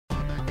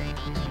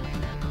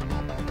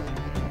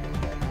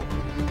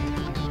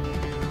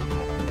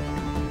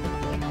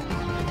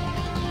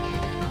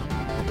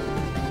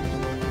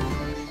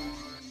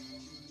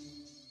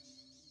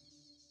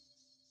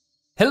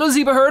Hello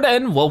Zebra Herd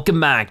and welcome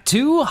back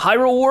to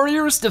Hyrule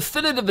Warriors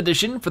Definitive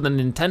Edition for the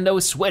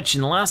Nintendo Switch. In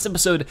the last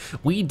episode,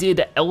 we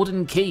did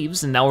Elden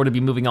Caves, and now we're gonna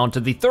be moving on to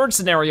the third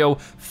scenario,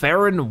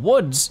 Faron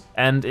Woods,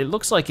 and it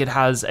looks like it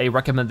has a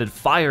recommended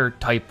fire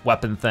type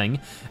weapon thing,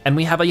 and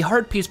we have a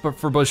heart piece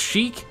for both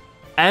Sheik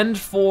and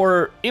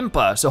for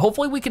Impa, so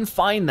hopefully we can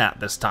find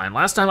that this time.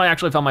 Last time I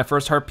actually found my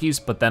first heart piece,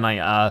 but then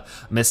I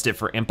missed it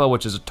for Impa,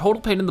 which is a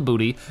total pain in the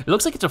booty. It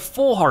looks like it's a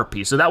full heart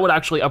piece, so that would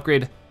actually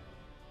upgrade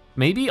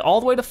maybe all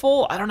the way to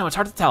full? I don't know, it's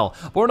hard to tell.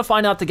 We're gonna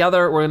find out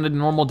together. We're gonna do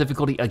normal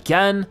difficulty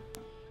again.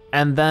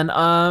 And then,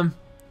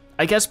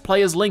 I guess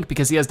play as Link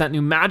because he has that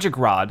new magic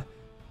rod.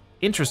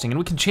 Interesting, and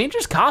we can change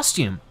his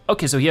costume.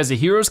 Okay, so he has the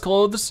hero's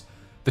clothes,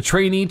 the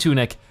trainee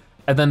tunic,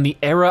 and then the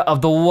Era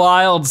of the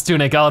Wilds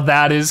tunic. Oh,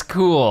 that is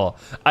cool.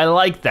 I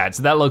like that.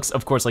 So that looks,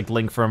 of course, like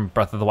Link from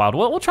Breath of the Wild.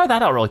 We'll try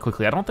that out really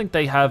quickly. I don't think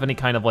they have any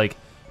kind of like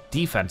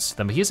defense to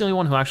them, but he's the only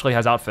one who actually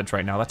has outfits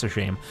right now. That's a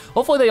shame.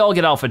 Hopefully they all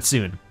get outfits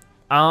soon.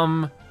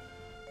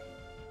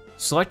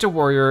 Select a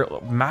warrior,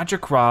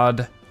 magic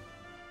rod.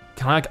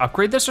 Can I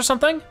upgrade this or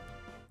something?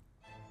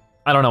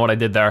 I don't know what I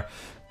did there.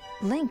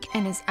 Link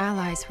and his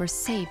allies were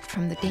saved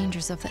from the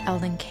dangers of the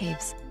Elden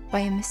Caves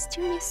by a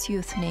mysterious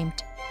youth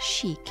named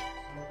Sheik.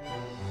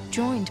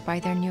 Joined by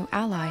their new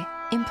ally,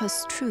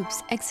 Impa's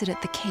troops exited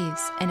the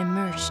caves and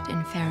emerged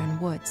in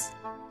Faron Woods.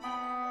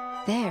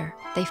 There,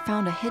 they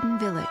found a hidden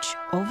village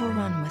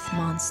overrun with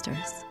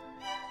monsters.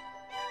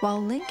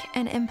 While Link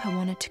and Impa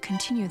wanted to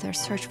continue their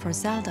search for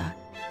Zelda,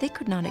 they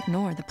could not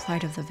ignore the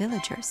plight of the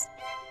villagers.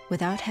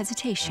 Without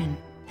hesitation,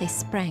 they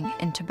sprang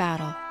into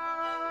battle.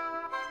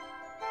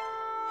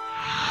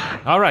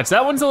 All right, so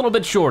that one's a little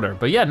bit shorter,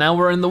 but yeah, now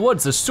we're in the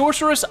woods, the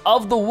Sorceress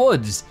of the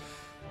Woods.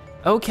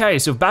 Okay,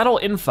 so battle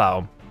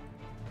info.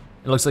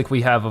 It looks like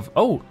we have,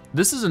 oh,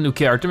 this is a new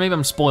character. Maybe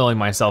I'm spoiling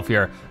myself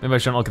here. Maybe I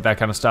shouldn't look at that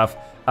kind of stuff.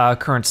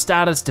 Current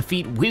status,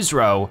 defeat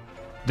Wizrow.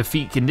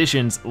 Defeat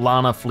conditions,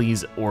 Lana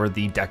flees, or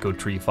the Deco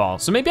Tree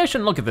falls. So maybe I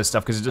shouldn't look at this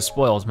stuff because it just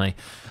spoils me.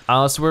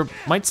 So we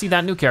might see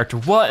that new character.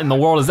 What in the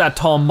world is that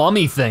tall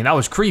mummy thing? That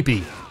was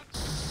creepy.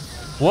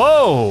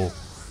 Whoa.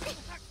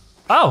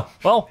 Oh,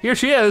 well, here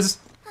she is.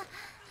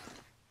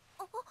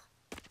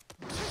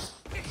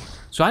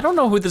 So I don't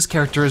know who this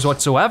character is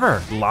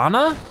whatsoever.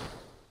 Lana?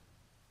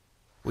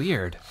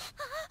 Weird.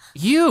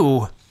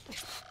 You?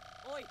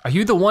 Are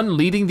you the one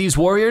leading these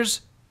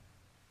warriors?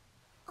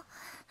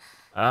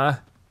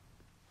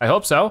 I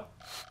hope so.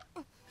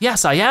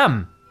 Yes, I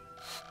am.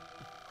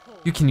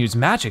 You can use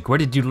magic. Where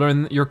did you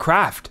learn your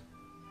craft?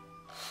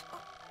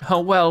 Oh,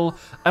 well,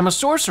 I'm a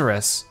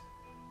sorceress.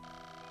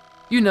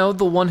 You know,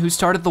 the one who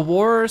started the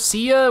war,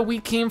 Sia, we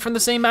came from the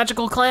same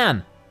magical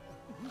clan.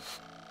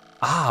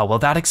 Ah, well,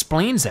 that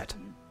explains it.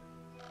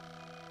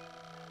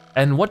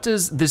 And what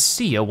does this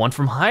Sia want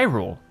from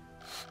Hyrule?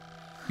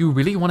 You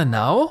really wanna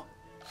know?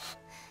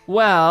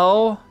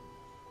 Well,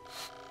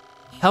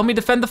 help me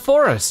defend the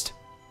forest.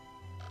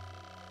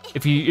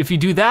 If you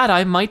do that,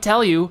 I might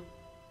tell you.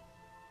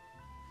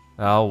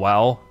 Oh,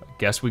 well, I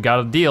guess we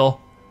got a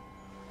deal.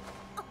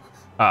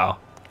 Uh-oh.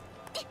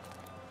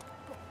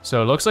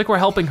 So it looks like we're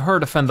helping her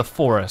defend the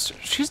forest.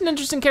 She's an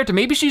interesting character.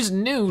 Maybe she's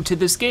new to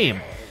this game.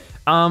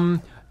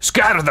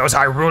 Scatter those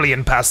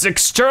Hyrulean pests,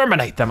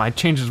 exterminate them. I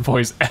change his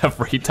voice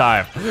every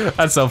time.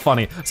 That's so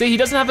funny. See, he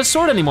doesn't have a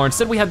sword anymore.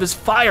 Instead, we have this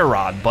fire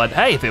rod. But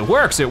hey, if it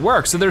works, it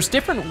works. So there's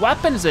different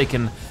weapons they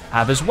can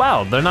have as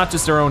well. They're not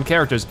just their own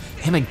characters.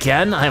 Him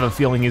again, I have a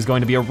feeling he's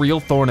going to be a real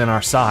thorn in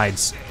our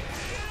sides.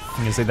 I'm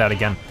gonna say that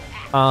again.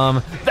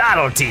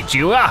 That'll teach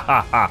you, ah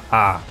ha ha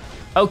ha.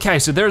 Okay,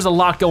 so there's a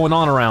lot going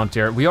on around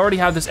here. We already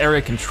have this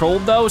area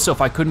controlled though, so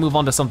if I could move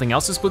on to something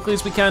else as quickly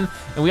as we can.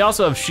 And we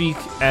also have Sheik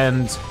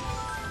and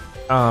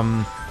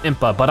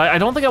Impa, but I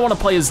don't think I wanna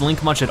play as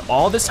Link much at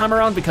all this time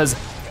around because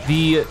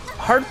the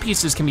heart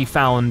pieces can be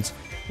found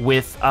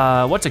with,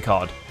 what's it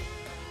called?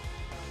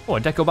 Oh, a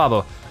Deco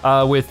Babo.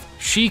 With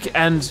Sheik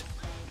and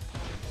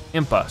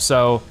Impa.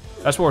 So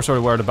that's what we're sort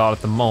of worried about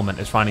at the moment,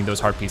 is finding those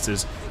heart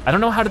pieces. I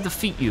don't know how to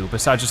defeat you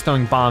besides just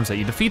throwing bombs at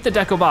you. Defeat the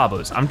Deco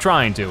Babos. I'm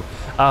trying to.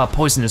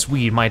 Poisonous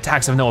weed, my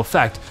attacks have no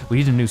effect. We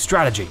need a new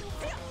strategy.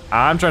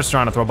 I'm just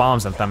trying to throw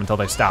bombs at them until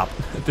they stop.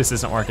 This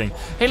isn't working.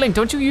 Hey Link,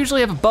 don't you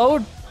usually have a bow?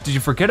 Did you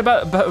forget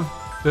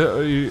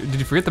did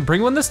you forget to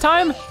bring one this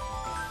time?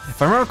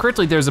 If I remember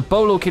correctly, there's a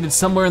bow located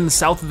somewhere in the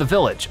south of the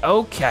village.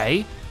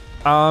 Okay.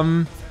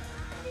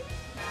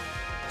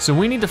 So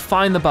we need to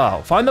find the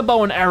bow. Find the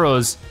bow and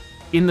arrows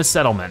in the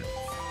settlement.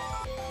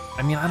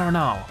 I mean, I don't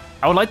know.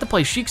 I would like to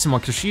play Sheik some more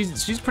because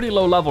she's pretty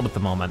low leveled at the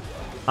moment.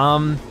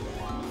 Man,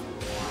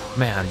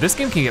 this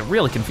game can get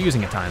really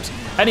confusing at times.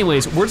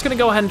 Anyways, we're just gonna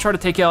go ahead and try to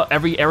take out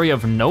every area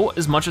of note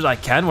as much as I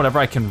can, whatever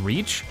I can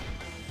reach.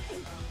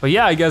 But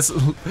yeah, I guess,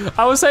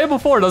 I was saying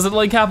before, doesn't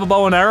Link have a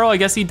bow and arrow? I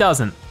guess he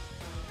doesn't.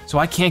 So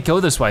I can't go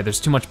this way, there's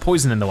too much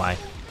poison in the way.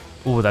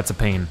 Ooh, that's a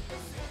pain.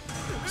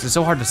 It's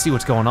so hard to see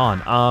what's going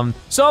on.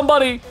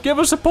 Somebody, give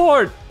us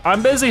support.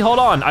 I'm busy, hold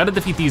on. I gotta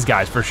defeat these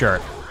guys for sure.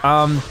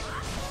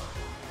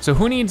 So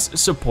who needs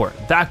support?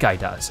 That guy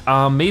does.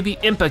 Maybe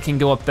Impa can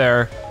go up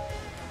there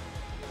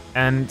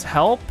and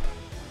help?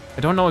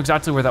 I don't know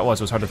exactly where that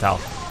was. It was hard to tell.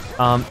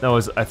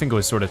 I think it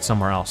was sort of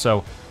somewhere else.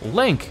 So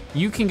Link,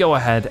 you can go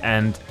ahead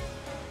and,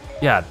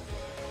 yeah,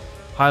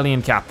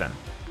 Hylian Captain.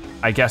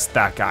 I guess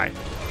that guy.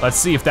 Let's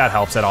see if that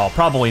helps at all.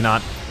 Probably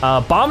not.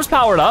 Bomb's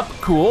powered up,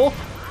 cool.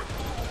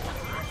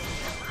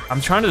 I'm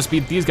trying to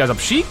speed these guys up.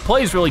 Sheik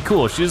plays really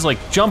cool. She's like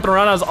jumping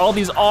around, has all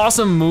these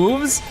awesome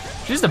moves.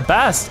 She's the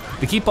best.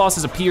 The key boss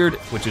has appeared,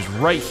 which is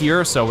right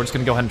here, so we're just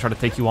gonna go ahead and try to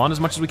take you on as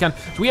much as we can.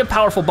 So we have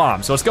powerful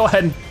bombs, so let's go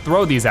ahead and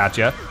throw these at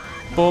you.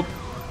 Boop,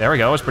 there we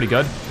go, it's pretty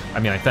good.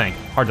 I mean, I think,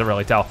 hard to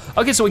really tell.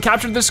 Okay, so we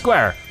captured this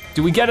square.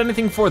 Do we get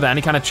anything for that?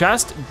 Any kind of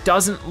chest?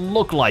 Doesn't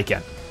look like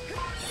it.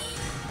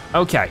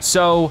 Okay,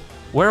 so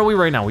where are we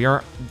right now? We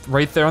are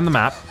right there on the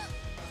map.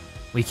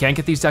 We can't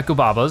get these Deku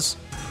Babas.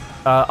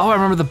 Oh, I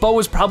remember the bow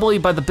was probably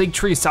by the big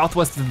tree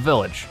southwest of the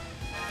village.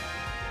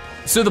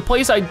 So the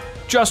place I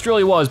just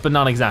really was, but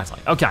not exactly.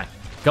 Okay,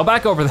 go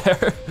back over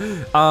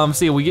there.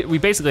 See, we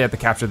basically have to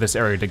capture this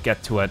area to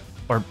get to it,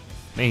 or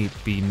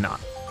maybe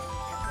not.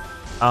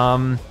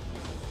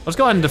 Let's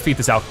go ahead and defeat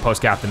this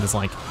outpost captain, this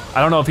Link.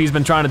 I don't know if he's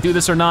been trying to do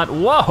this or not.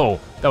 Whoa,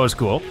 that was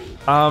cool.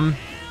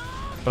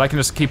 But I can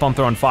just keep on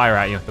throwing fire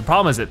at you. The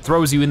problem is it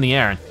throws you in the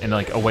air in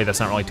like a way that's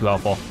not really too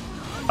helpful.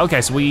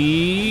 Okay, so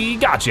we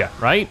got you,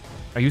 right?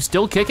 Are you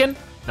still kicking?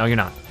 No, you're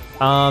not.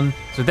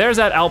 So there's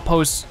that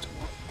outpost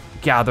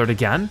gathered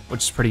again,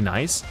 which is pretty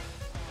nice.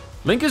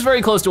 Link is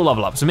very close to a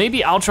level up, so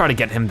maybe I'll try to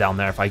get him down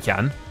there if I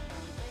can.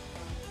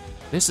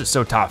 This is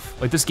so tough.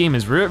 Like, this game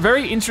is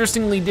very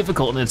interestingly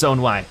difficult in its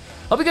own way.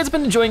 Hope you guys have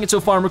been enjoying it so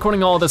far. I'm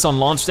recording all of this on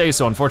launch day,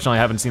 so unfortunately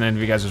I haven't seen any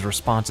of you guys'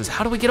 responses.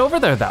 How do we get over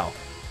there though?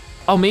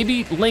 Oh,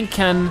 maybe Link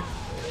can,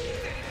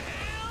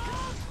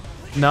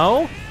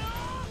 no?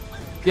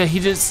 Yeah, he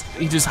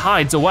just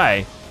hides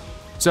away.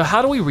 So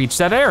how do we reach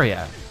that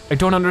area? I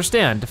don't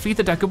understand. Defeat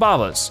the Deku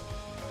Babas.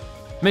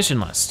 Mission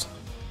list.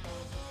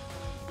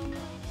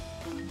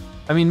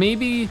 I mean,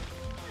 maybe,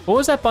 what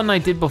was that button I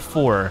did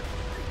before?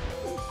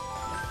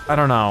 I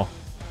don't know.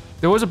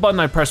 There was a button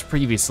I pressed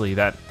previously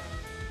that,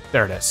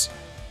 there it is.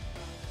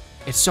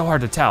 It's so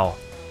hard to tell.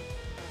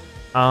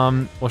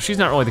 Well, she's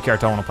not really the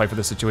character I wanna play for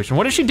this situation.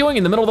 What is she doing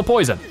in the middle of the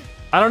poison?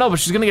 I don't know, but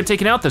she's gonna get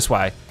taken out this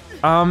way.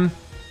 Hold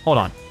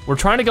on. We're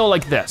trying to go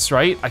like this,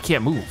 right? I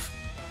can't move.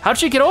 How'd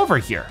she get over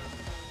here?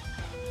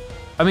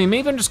 I mean,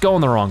 maybe I'm just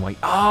going the wrong way.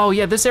 Oh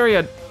yeah, this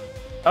area,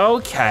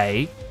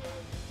 okay.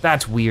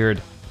 That's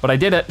weird, but I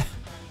did it.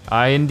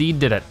 I indeed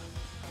did it.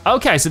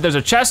 Okay, so there's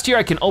a chest here,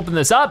 I can open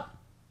this up.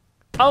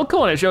 Oh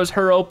cool, and it shows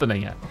her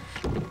opening it.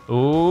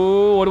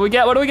 Ooh, what do we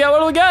get, what do we get, what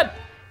do we get?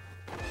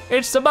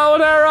 It's the bow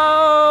and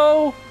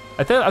arrow.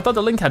 I thought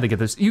the Link had to get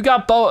this. You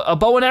got a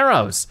bow and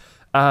arrows.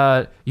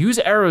 Use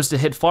arrows to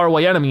hit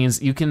faraway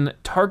enemies. You can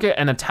target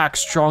and attack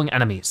strong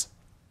enemies.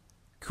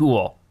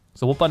 Cool.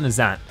 So what button is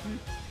that?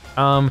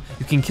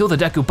 You can kill the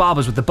Deku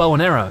Babas with the bow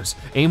and arrows.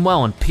 Aim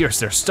well and pierce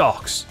their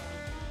stalks.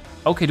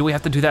 Okay, do we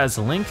have to do that as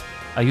a Link?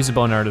 I use a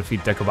bow and arrow to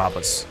defeat Deku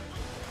Babas.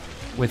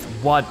 With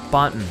what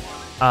button?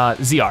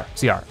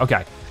 ZR,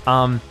 okay.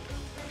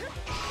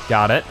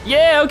 Got it.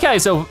 Yeah, okay,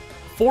 so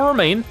 4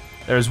 remain.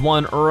 There's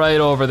one right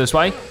over this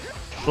way.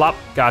 Flop,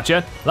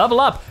 gotcha. Level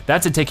up.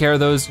 That's to take care of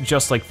those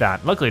just like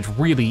that. Luckily, it's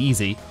really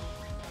easy.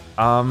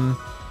 Then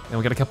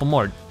we got a couple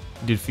more.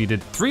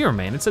 Defeated 3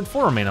 remain. It said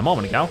 4 remain a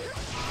moment ago.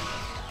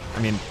 I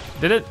mean,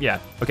 did it? Yeah.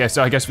 Okay,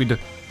 so I guess we do.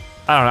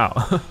 I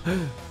don't know.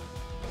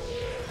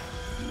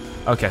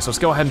 Okay, so let's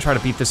go ahead and try to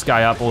beat this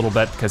guy up a little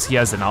bit because he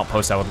has an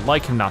outpost I would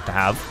like him not to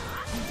have.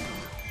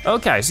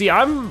 Okay, see,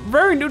 I'm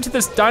very new to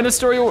this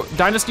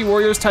Dynasty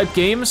Warriors type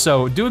game,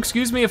 so do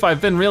excuse me if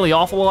I've been really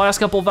awful the last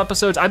couple of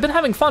episodes. I've been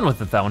having fun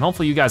with it though, and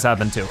hopefully you guys have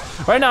been too.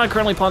 Right now, I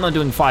currently plan on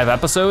doing 5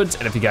 episodes,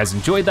 and if you guys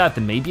enjoyed that,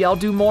 then maybe I'll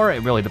do more.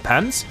 It really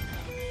depends.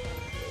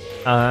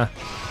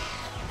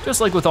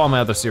 Just like with all my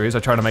other series, I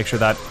try to make sure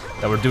that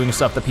we're doing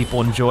stuff that people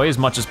enjoy as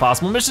much as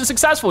possible. Mission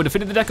successful, we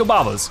defeated the Deku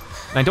Babas.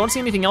 And I don't see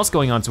anything else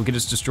going on, so we can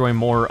just destroy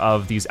more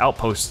of these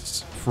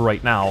outposts for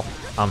right now.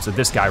 So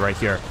this guy right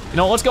here. You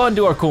know, let's go ahead and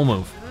do our cool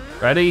move.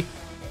 Ready?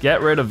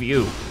 Get rid of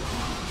you.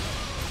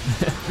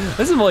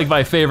 This is like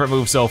my favorite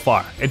move so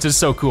far. It's just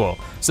so cool.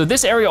 So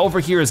this area over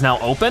here is now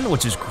open,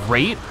 which is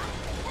great.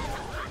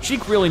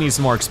 Sheik really needs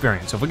some more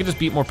experience. So if we could just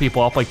beat more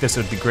people up like this,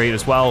 it would be great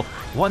as well.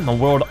 What in the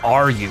world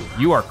are you?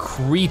 You are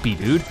creepy,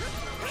 dude.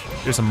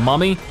 There's a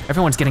mummy.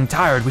 Everyone's getting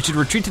tired. We should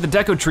retreat to the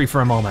Deku tree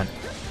for a moment.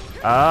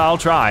 I'll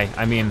try.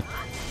 I mean,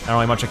 not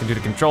really much I can do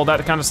to control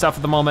that kind of stuff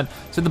at the moment.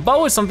 So the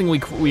bow is something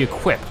we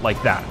equip like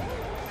that.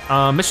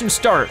 Mission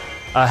start.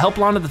 Help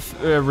Lana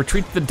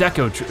retreat to the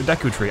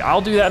Deku tree.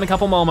 I'll do that in a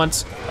couple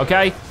moments,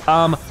 okay?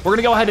 We're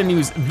gonna go ahead and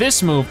use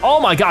this move. Oh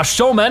my gosh,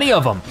 so many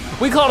of them.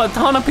 We caught a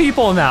ton of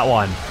people in that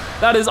one.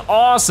 That is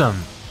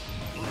awesome.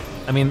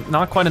 I mean,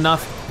 not quite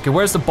enough. Okay,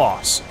 where's the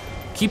boss?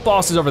 Keep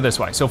bosses over this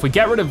way. So if we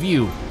get rid of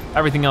you,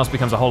 everything else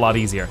becomes a whole lot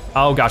easier.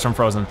 Oh gosh, I'm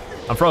frozen.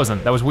 I'm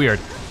frozen, that was weird.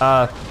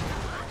 Gotcha.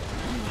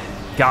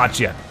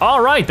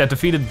 All right, that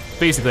defeated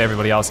basically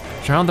everybody else.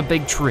 Surround the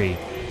big tree.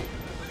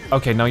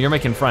 Okay, no, you're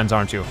making friends,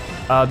 aren't you?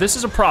 This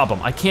is a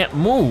problem. I can't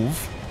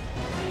move.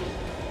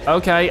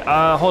 Okay,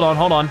 hold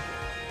on.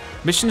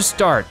 Mission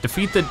start,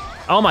 defeat the,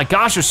 oh my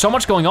gosh, there's so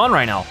much going on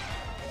right now.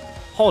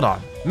 Hold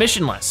on,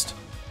 mission list.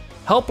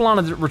 Help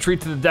Lana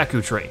retreat to the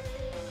Deku tree.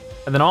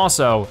 And then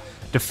also,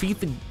 defeat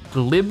the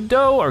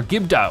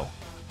Gibdo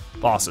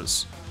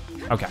bosses.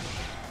 Okay.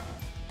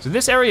 So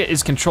this area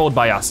is controlled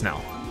by us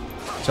now.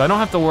 So I don't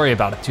have to worry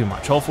about it too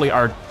much. Hopefully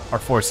our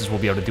forces will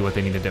be able to do what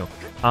they need to do.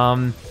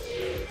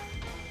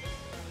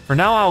 For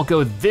now, I'll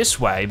go this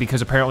way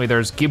because apparently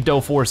there's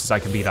Gibdo forces I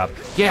can beat up.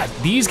 Yeah,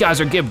 these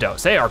guys are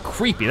Gibdos. They are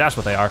creepy, that's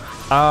what they are.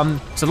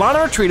 So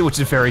Lana retreated, which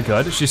is very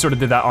good. She sort of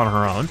did that on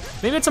her own.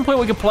 Maybe at some point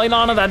we could play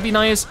Lana, that'd be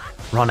nice.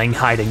 Running,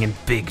 hiding in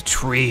big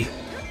tree.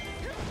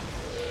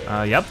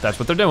 Yep, that's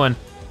what they're doing.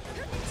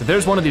 So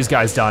there's one of these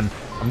guys done.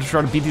 I'm just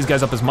trying to beat these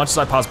guys up as much as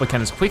I possibly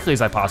can, as quickly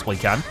as I possibly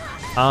can.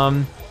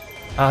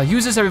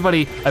 Use this,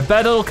 everybody. I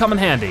bet it'll come in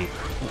handy.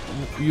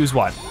 Use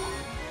what?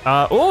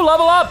 Oh,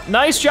 level up,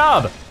 nice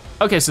job.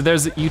 Okay, so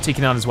there's you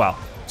taking out as well.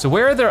 So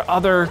where are there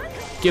other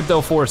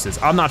Gibdo forces?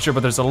 I'm not sure, but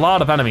there's a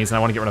lot of enemies and I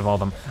wanna get rid of all of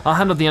them. I'll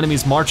handle the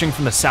enemies marching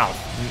from the south.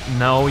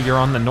 No, you're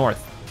on the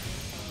north.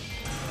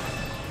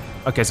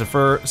 Okay, so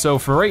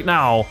for right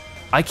now,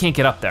 I can't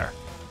get up there.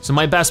 So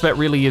my best bet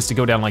really is to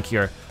go down like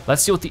here.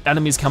 Let's see what the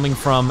enemy's coming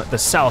from the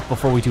south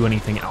before we do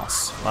anything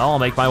else. Well, I'll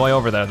make my way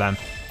over there then.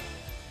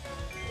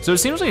 So it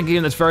seems like a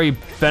game that's very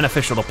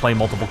beneficial to play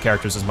multiple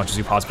characters as much as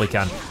you possibly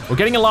can. We're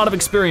getting a lot of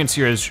experience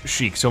here as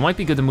Sheik, so it might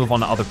be good to move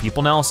on to other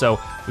people now. So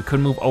we could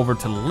move over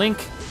to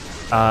Link.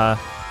 No,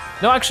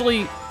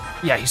 actually,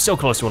 yeah, he's so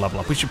close to a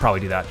level up. We should probably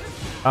do that.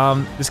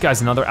 This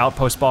guy's another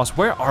outpost boss.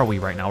 Where are we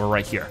right now? We're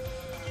right here.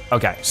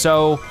 Okay,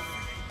 so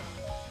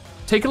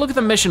take a look at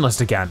the mission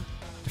list again.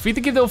 Defeat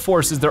the Gibdo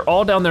forces, they're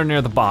all down there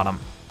near the bottom.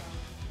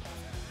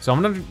 So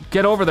I'm gonna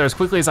get over there as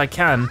quickly as I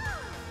can.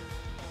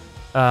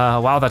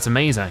 Wow, that's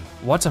amazing.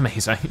 What's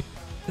amazing?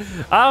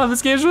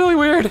 This game's really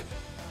weird.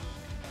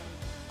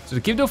 So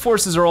the Gibdo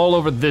forces are all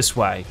over this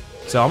way.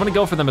 So I'm gonna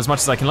go for them as much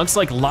as I can. Looks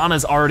like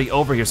Lana's already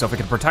over here, so if I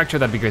can protect her,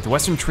 that'd be great. The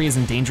western tree is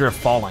in danger of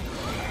falling.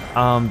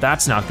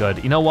 That's not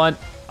good. You know what?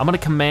 I'm gonna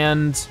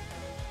command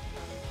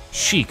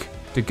Sheik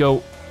to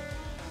go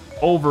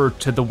over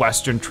to the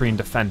western tree and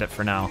defend it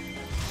for now.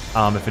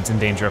 If it's in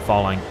danger of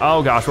falling.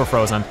 Oh gosh, we're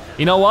frozen.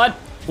 You know what?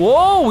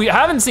 Whoa, we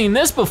haven't seen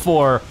this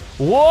before.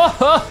 Whoa,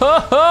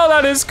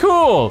 that is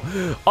cool.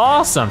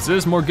 Awesome, so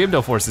there's more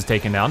Gibdo forces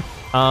taken down.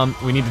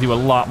 We need to do a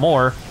lot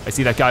more. I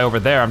see that guy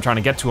over there, I'm trying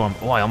to get to him.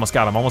 Oh, I almost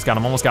got him, almost got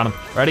him, almost got him.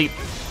 Ready?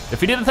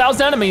 Defeated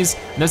 1,000 enemies,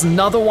 and there's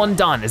another one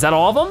done. Is that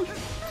all of them?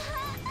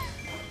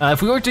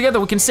 If we work together,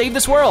 we can save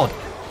this world.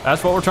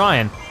 That's what we're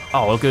trying.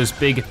 Oh, look at this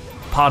big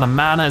pot of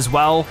mana as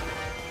well.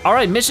 All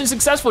right, mission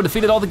successful,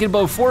 defeated all the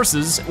Gibdo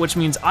forces, which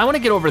means I wanna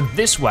get over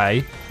this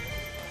way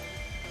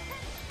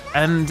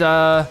and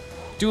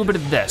do a bit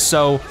of this.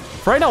 So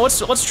for right now,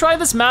 let's try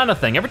this mana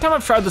thing. Every time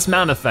I've tried this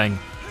mana thing,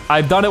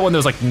 I've done it when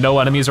there's like no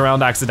enemies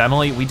around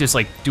accidentally. We just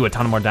like do a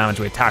ton more damage,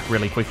 we attack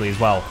really quickly as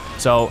well.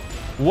 So,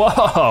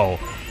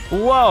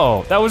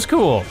 whoa, that was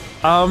cool.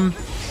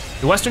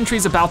 The western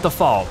tree's about to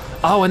fall.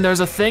 Oh, and there's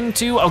a thing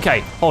too.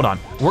 Okay, hold on.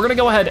 We're gonna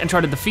go ahead and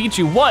try to defeat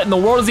you. What in the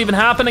world is even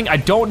happening? I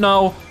don't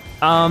know.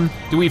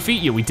 Do we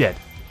defeat you? We did.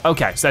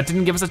 Okay, so that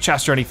didn't give us a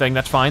chest or anything.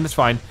 That's fine, that's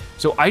fine.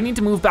 So I need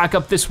to move back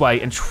up this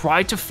way and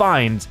try to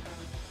find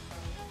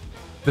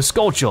the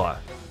Skulltula.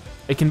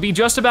 It can be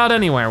just about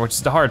anywhere, which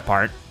is the hard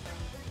part.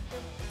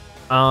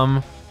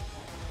 So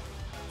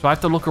I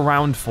have to look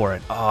around for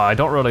it. Oh, I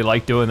don't really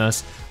like doing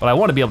this, but I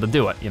want to be able to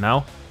do it, you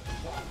know?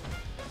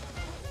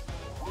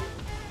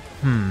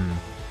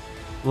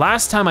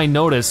 Last time I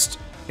noticed,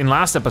 in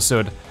last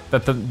episode,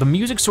 that the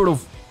music sort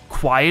of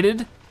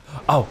quieted.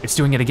 Oh, it's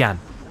doing it again.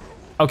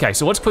 Okay,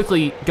 so let's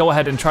quickly go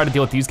ahead and try to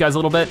deal with these guys a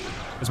little bit,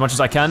 as much as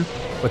I can,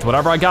 with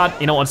whatever I got.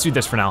 You know, let's do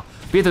this for now.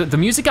 But yeah, the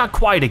music got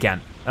quiet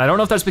again. I don't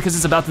know if that's because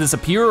it's about to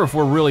disappear or if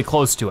we're really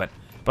close to it,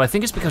 but I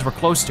think it's because we're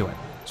close to it.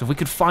 So if we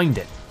could find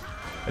it,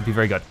 that'd be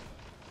very good.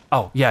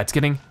 Oh, yeah, it's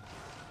getting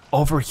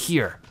over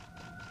here.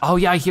 Oh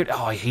yeah, I hear,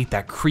 oh, I hate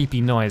that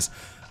creepy noise.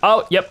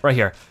 Oh, yep, right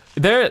here.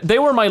 They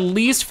were my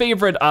least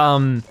favorite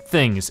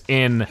things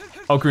in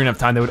Ocarina of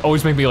Time. They would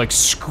always make me like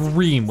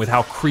scream with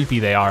how creepy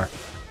they are.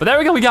 But there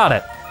we go, we got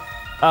it.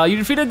 You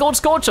defeated a gold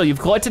Skulltula, you've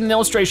collected an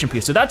illustration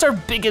piece. So that's our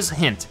biggest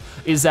hint,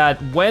 is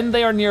that when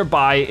they are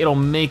nearby, it'll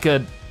make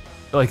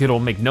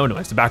no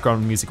noise. The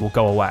background music will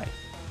go away.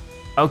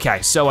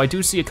 Okay, so I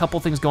do see a couple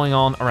things going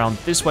on around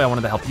this way. I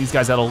wanted to help these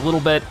guys out a little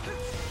bit.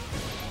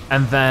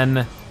 And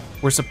then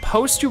we're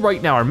supposed to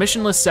right now, our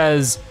mission list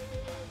says,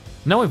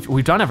 no,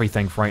 we've done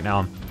everything for right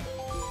now.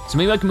 So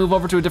maybe I can move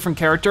over to a different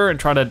character and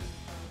try to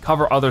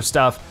cover other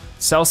stuff.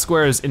 South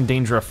Square is in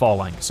danger of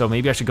falling. So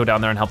maybe I should go down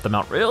there and help them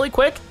out really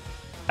quick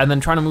and then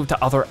try to move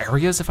to other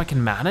areas if I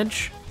can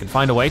manage. I can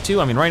find a way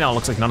to. I mean, right now it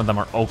looks like none of them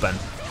are open.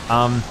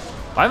 I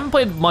haven't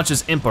played much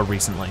as Impa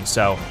recently,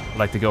 so I'd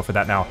like to go for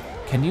that now.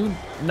 Can you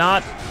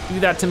not do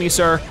that to me,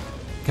 sir?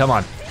 Come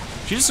on.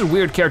 She's just a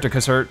weird character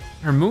because her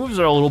moves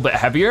are a little bit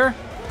heavier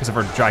because of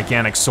her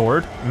gigantic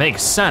sword.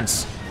 Makes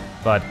sense,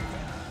 but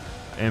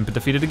Impa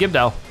defeated a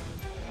Gibdo.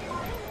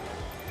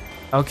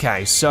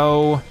 Okay,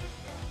 so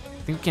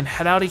I think we can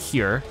head out of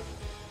here.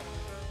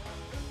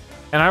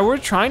 And we're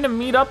trying to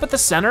meet up at the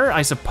center,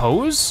 I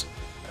suppose?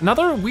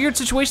 Another weird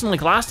situation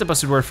like last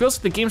episode where it feels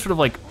like the game's sort of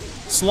like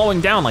slowing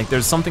down, like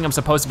there's something I'm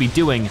supposed to be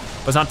doing,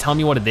 but it's not telling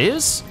me what it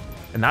is?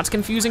 And that's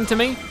confusing to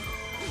me.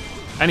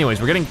 Anyways,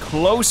 we're getting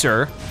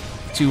closer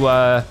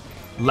to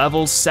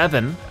level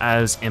 7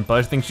 as Impa.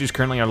 I think she's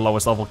currently our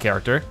lowest level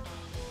character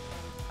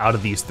out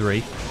of these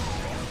 3.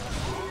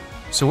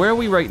 So where are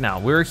we right now?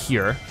 We're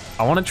here.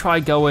 I wanna try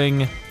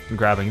going and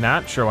grabbing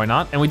that, sure, why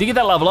not? And we did get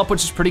that level up,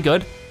 which is pretty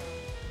good.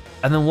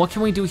 And then what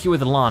can we do here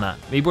with Lana?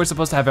 Maybe we're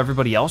supposed to have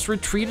everybody else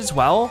retreat as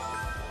well?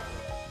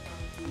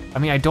 I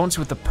mean, I don't see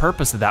what the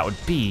purpose of that would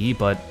be,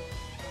 but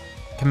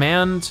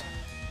command.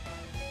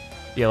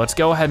 Yeah, let's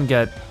go ahead and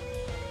get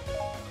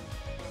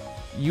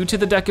you to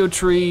the Deku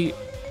tree,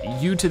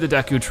 you to the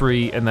Deku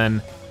tree, and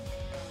then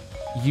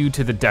you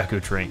to the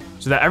Deku tree.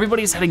 So that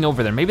everybody's heading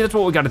over there. Maybe that's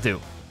what we gotta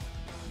do.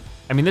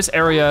 I mean, this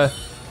area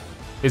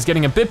is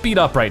getting a bit beat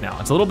up right now.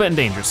 It's a little bit in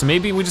danger, so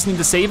maybe we just need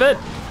to save it?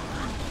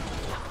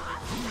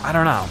 I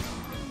don't know.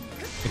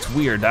 It's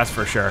weird, that's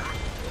for sure.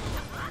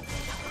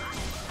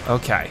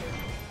 Okay.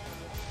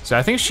 So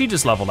I think she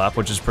just leveled up,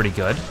 which is pretty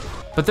good.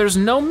 But there's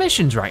no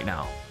missions right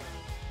now.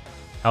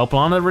 Help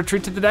Lana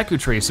retreat to the Deku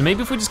tree. So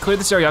maybe if we just clear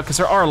this area out, because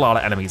there are a lot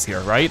of enemies here,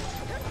 right?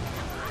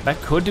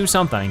 That could do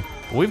something.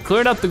 But we've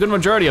cleared up the good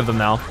majority of them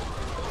now.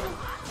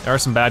 There are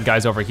some bad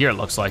guys over here, it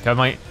looks like. I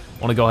might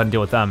want to go ahead and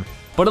deal with them.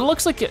 But it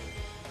looks like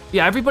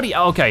yeah, everybody,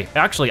 okay.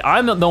 Actually,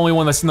 I'm the only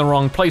one that's in the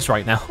wrong place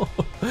right now.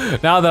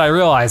 Now that I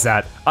realize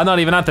that, I'm not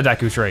even at the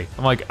Deku tree.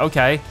 I'm like,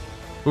 okay,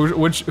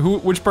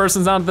 which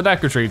person's on the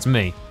Deku tree? It's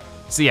me.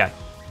 So yeah,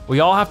 we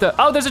all have to,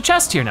 oh, there's a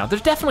chest here now. There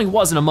definitely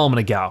wasn't a moment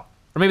ago.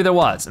 Or maybe there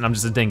was, and I'm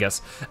just a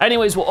dingus.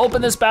 Anyways, we'll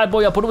open this bad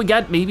boy up. What do we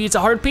get? Maybe it's a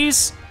heart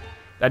piece?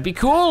 That'd be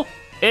cool.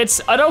 It's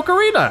an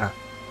ocarina.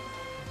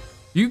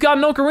 You got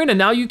an ocarina.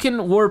 Now you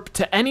can warp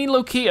to any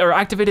locate or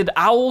activated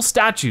owl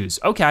statues.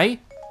 Okay.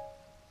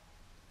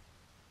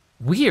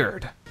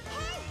 Weird.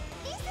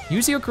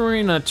 Use the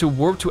ocarina to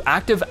warp to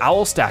active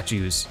owl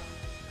statues.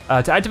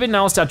 To activate an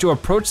owl statue,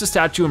 approach the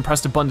statue and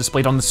press the button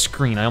displayed on the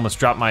screen. I almost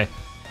dropped my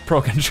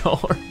Pro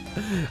Controller.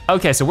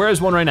 Okay, so where is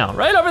one right now?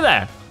 Right over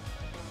there.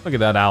 Look at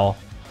that owl.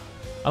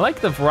 I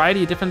like the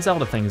variety of different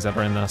Zelda things that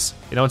are in this.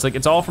 You know, it's like,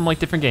 it's all from like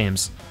different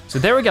games. So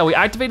there we go, we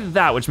activated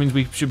that, which means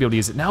we should be able to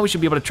use it. Now we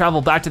should be able to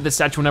travel back to this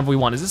statue whenever we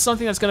want. Is this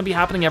something that's gonna be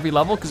happening every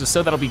level? Because if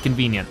so, that'll be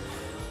convenient.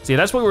 See,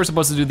 that's what we were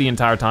supposed to do the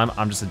entire time.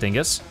 I'm just a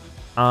dingus.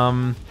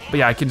 But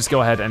yeah, I can just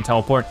go ahead and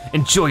teleport.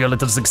 Enjoy your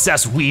little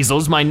success,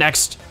 weasels. My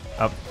next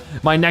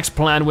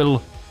plan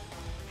will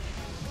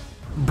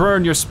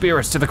burn your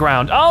spirits to the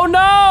ground. Oh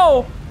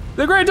no!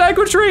 The great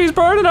Deku tree is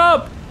burning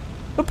up!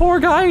 The poor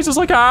guy, he's just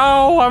like,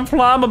 ow, I'm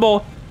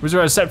flammable. We're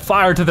gonna set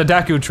fire to the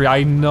Deku tree,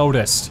 I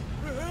noticed.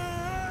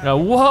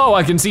 Whoa,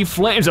 I can see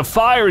flames, a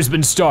fire has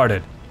been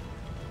started.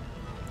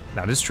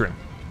 That is true,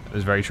 that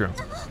is very true.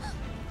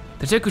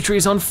 The Deku tree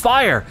is on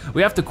fire.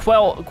 We have to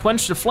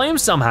quench the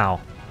flames somehow.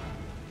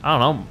 I don't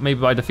know,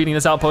 maybe by defeating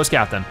this outpost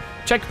captain.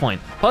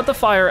 Checkpoint, put the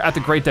fire at the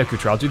great Deku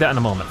tree. I'll do that in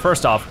a moment.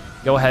 First off,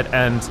 go ahead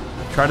and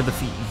try to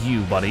defeat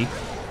you, buddy.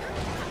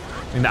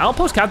 I mean, the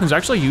outpost captains are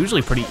actually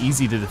usually pretty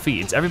easy to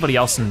defeat. It's everybody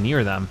else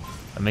near them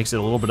that makes it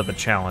a little bit of a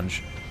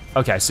challenge.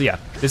 Okay, so yeah,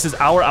 this is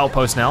our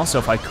outpost now, so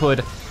if I could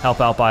help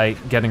out by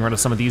getting rid of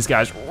some of these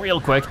guys real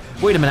quick.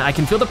 Wait a minute, I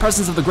can feel the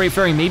presence of the Great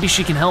Fairy. Maybe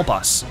she can help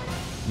us.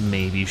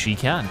 Maybe she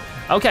can.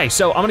 Okay,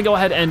 so I'm gonna go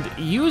ahead and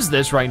use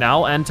this right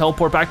now and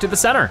teleport back to the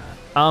center.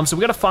 So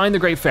we gotta find the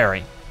Great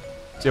Fairy.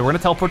 So we're gonna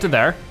teleport to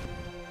there.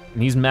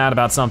 And he's mad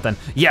about something.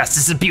 Yes,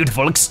 this is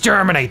beautiful,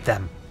 exterminate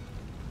them.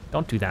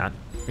 Don't do that,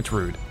 it's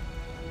rude.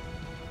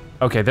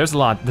 Okay, there's a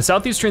lot. The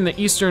southeast tree and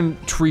the eastern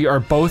tree are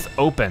both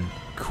open.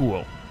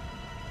 Cool.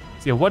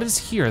 So yeah, what is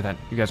here that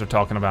you guys are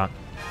talking about?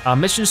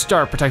 Mission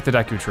start, protect the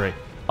Deku tree.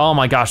 Oh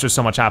my gosh, there's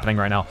so much happening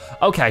right now.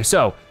 Okay,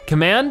 so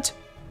command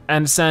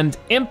and send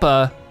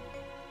Impa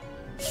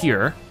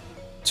here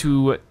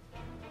to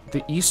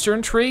the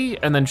eastern tree,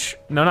 and then,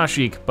 no, not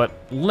Sheik, but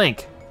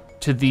Link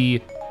to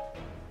the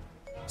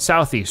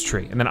southeast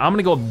tree. And then I'm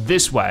gonna go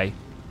this way,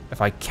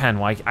 if I can.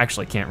 Well, I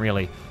actually can't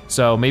really.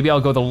 So maybe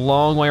I'll go the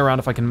long way around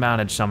if I can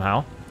manage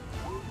somehow.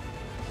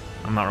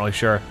 I'm not really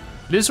sure.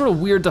 It is sort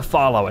of weird to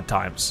follow at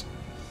times.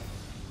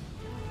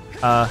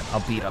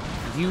 I'll beat up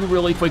you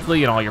really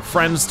quickly and all your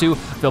friends too.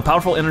 Feel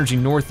powerful energy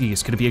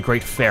northeast. Could it be a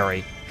great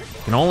fairy?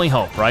 Can only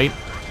hope, right?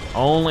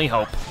 Only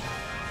hope.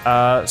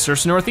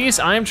 Search northeast,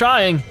 I am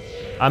trying.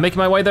 I'm making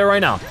my way there right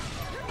now.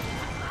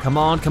 Come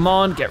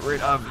on, get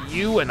rid of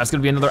you. And that's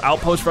gonna be another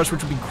outpost for us,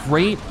 which would be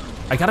great.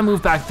 I gotta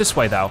move back this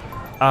way though.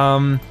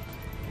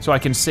 So I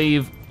can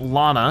save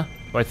Lana,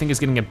 who I think is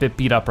getting a bit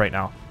beat up right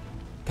now.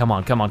 Come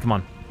on.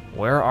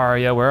 Where are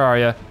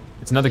ya?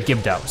 It's another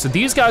Gibdo. So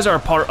these guys are a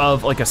part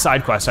of like a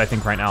side quest, I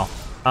think, right now.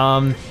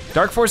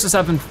 Dark forces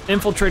have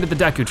infiltrated the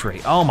Deku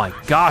tree. Oh my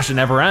gosh, it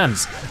never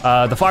ends.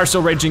 The fire's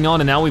still raging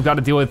on and now we've got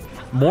to deal with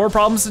more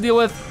problems to deal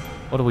with.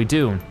 What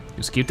do?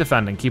 Just keep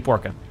defending, keep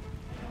working.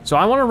 So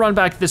I wanna run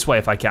back this way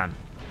if I can.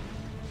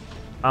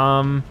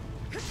 And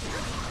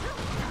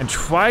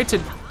try to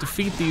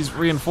defeat these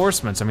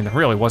reinforcements. I mean, there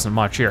really wasn't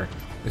much here.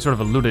 They sort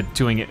of alluded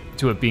to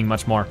it being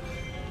much more.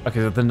 Okay,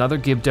 there's another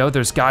Gibdo.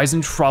 There's guys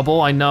in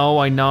trouble. I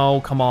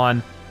know, come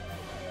on.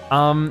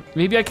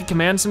 Maybe I could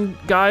command some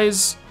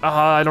guys?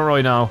 I don't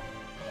really know.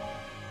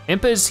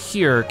 Impa is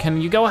here.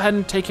 Can you go ahead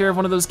and take care of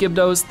one of those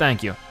Gibdos?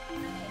 Thank you.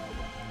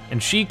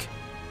 And Sheik,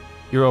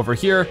 you're over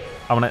here.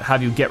 I wanna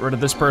have you get rid of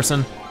this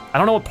person. I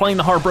don't know what playing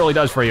the harp really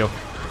does for you.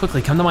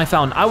 Quickly, come to my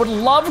fountain. I would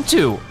love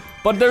to,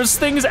 but there's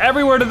things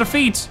everywhere to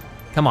defeat.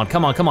 Come on.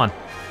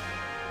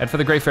 Head for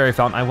the Great Fairy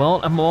Fountain. I will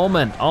in a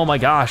moment. Oh my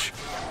gosh.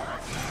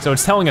 So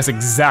it's telling us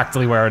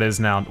exactly where it is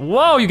now.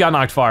 Whoa, you got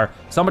knocked far.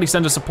 Somebody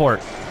send a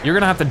support. You're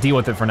gonna have to deal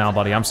with it for now,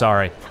 buddy, I'm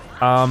sorry.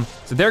 So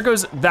there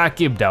goes that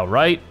Gibdo,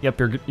 right?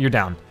 Yep, you're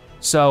down.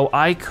 So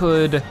I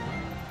could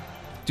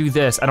do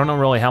this. I don't know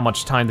really how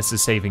much time this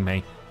is saving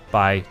me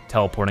by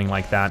teleporting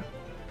like that.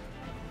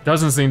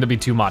 Doesn't seem to be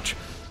too much.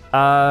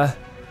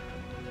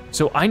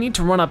 So I need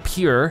to run up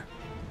here,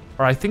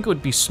 or I think it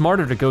would be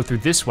smarter to go through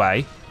this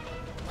way,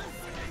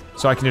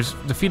 so I can just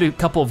defeat a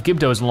couple of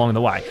Gibdos along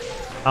the way.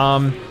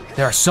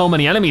 There are so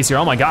many enemies here,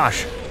 oh my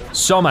gosh,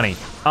 so many.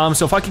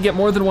 So if I could get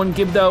more than one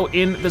Gibdo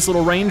in this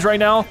little range right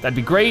now, that'd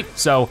be great.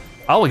 So,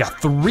 oh, we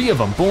got 3 of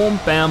them. Boom,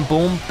 bam,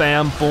 boom,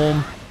 bam,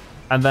 boom.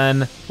 And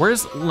then,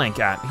 where's Link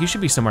at? He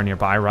should be somewhere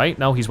nearby, right?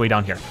 No, he's way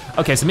down here.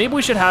 Okay, so maybe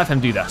we should have him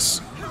do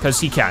this,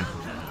 because he can.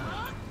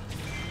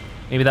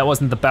 Maybe that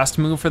wasn't the best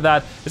move for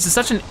that. This is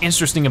such an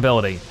interesting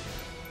ability.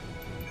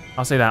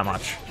 I'll say that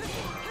much.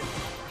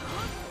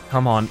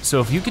 Come on, so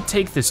if you could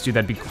take this dude,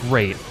 that'd be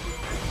great.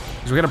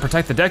 Because we're gonna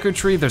protect the Deku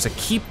Tree. There's a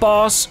keep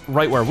boss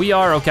right where we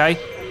are, okay.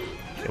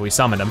 Yeah, we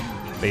summoned him,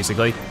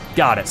 basically.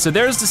 Got it, so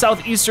there's the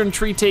southeastern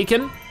tree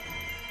taken.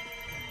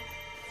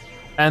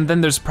 And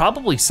then there's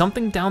probably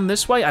something down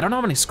this way. I don't know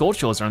how many Skull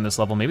Shields are in this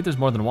level. Maybe there's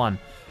more than one.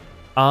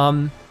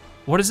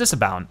 What is this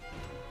about?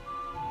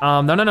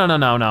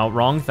 No,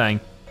 wrong thing.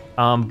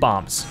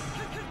 Bombs.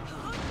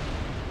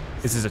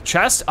 Is this a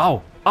chest?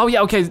 Oh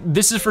yeah, okay,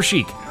 this is for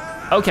Sheik.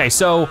 Okay,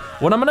 so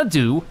what I'm gonna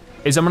do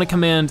is I'm gonna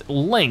command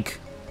Link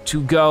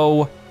to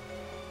go,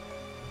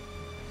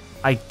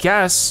 I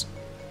guess,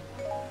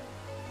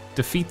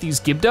 defeat these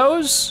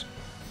Gibdos?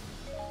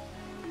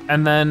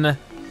 And then I'm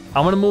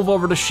gonna move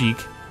over to Sheik,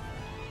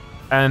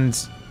 and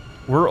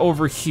we're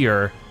over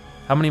here.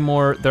 How many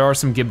more? There are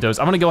some Gibdos.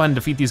 I'm gonna go ahead and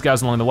defeat these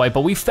guys along the way,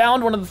 but we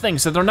found one of the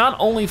things. So they're not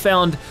only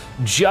found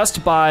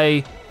just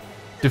by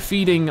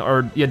defeating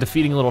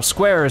little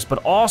squares, but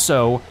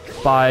also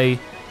by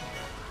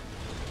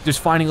just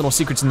finding little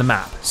secrets in the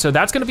map. So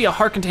that's gonna be a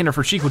heart container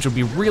for Sheik, which would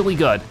be really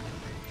good.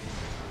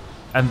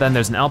 And then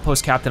there's an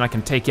outpost captain I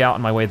can take out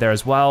on my way there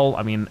as well.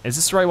 I mean, is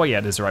this the right way? Yeah,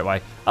 it is the right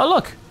way. Oh,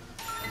 look.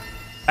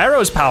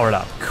 Arrow's powered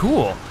up,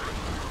 cool.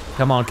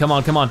 Come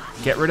on.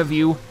 Get rid of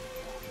you.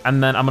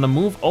 And then I'm gonna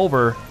move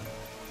over.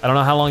 I don't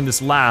know how long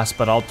this lasts,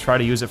 but I'll try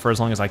to use it for as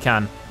long as I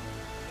can.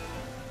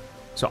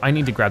 So I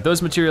need to grab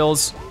those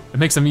materials. It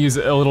makes a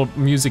little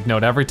music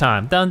note every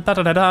time. Dun, dun,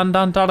 dun, dun,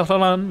 dun, dun, dun,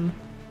 dun.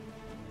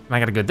 And I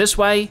gotta go this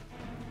way,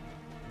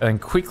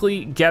 and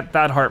quickly get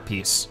that heart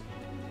piece.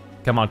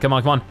 Come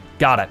on.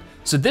 Got it.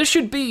 So this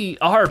should be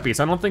a heart piece.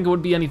 I don't think it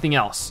would be anything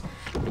else.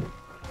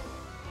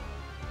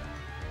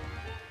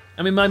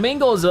 I mean, my main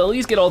goal is to at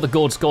least get all the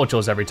gold Skull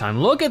Shields every time.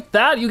 Look at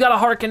that, you got a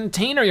heart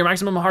container. Your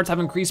maximum hearts have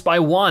increased by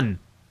 1.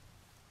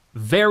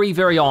 Very,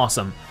 very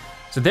awesome.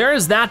 So there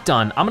is that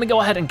done. I'm gonna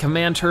go ahead and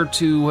command her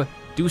to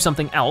do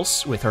something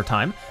else with her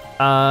time.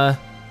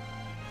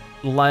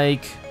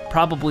 Like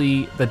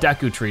probably the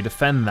Deku Tree,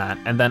 defend that.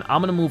 And then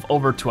I'm gonna move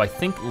over to, I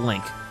think,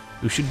 Link,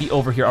 who should be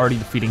over here already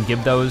defeating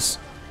Gibdos,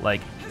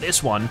 like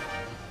this one.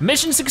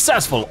 Mission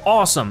successful,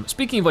 awesome.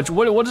 Speaking of which,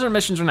 what is our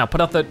missions right now?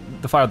 Put out the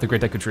fire with the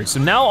Great Deku Tree. So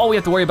now all we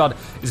have to worry about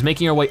is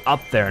making our way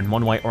up there in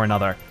one way or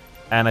another.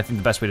 And I think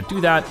the best way to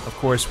do that, of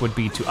course, would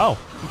be to,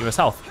 give us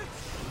health.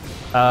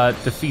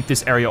 Defeat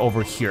this area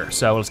over here.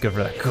 So let's go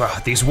for that.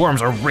 God, these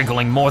worms are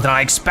wriggling more than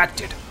I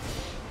expected.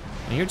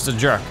 And you're just a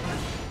jerk.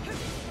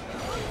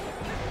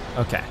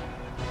 Okay,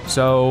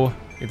 so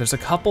there's a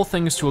couple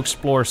things to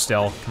explore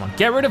still. Come on,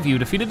 get rid of you,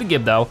 defeated the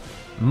Gibdo.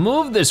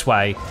 Move this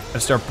way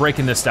and start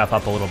breaking this stuff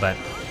up a little bit.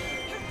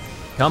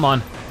 Come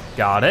on,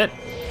 got it.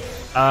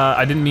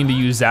 I didn't mean to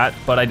use that,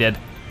 but I did.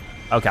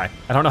 Okay,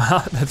 I don't know how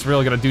that's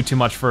really gonna do too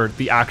much for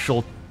the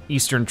actual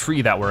eastern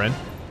tree that we're in.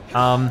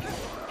 I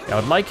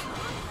would like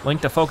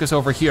Link to focus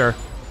over here.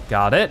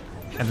 Got it.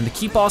 And then the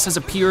key boss has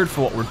appeared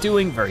for what we're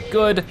doing, very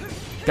good.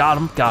 Got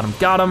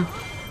him.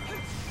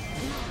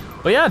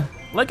 But yeah,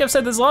 like I've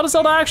said, there's a lot of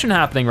Zelda action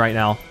happening right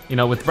now. You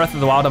know, with Breath of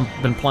the Wild,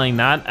 I've been playing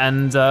that,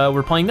 and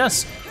we're playing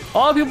this. A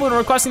lot of people have been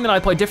requesting that I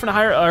play different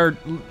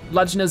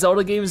Legend of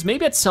Zelda games.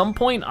 Maybe at some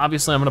point,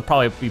 obviously I'm gonna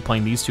probably be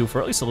playing these two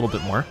for at least a little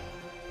bit more.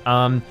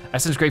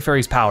 Essence Great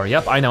Fairy's power.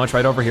 Yep, I know, it's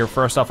right over here.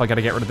 First off, I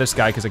gotta get rid of this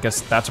guy, because I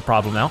guess that's a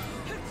problem now.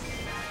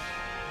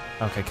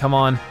 Okay, come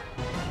on.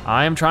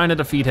 I am trying to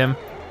defeat him.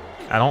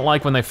 I don't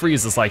like when they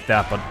freeze us like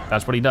that, but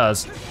that's what he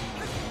does.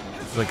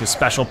 It's like a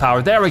special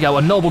power. There we go,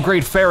 a noble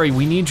great fairy.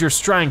 We need your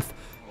strength.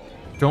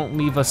 Don't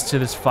leave us to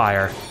this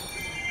fire.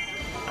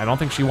 I don't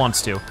think she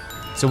wants to.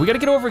 So we gotta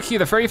get over here.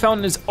 The fairy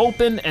fountain is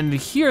open, and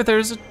here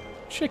there's a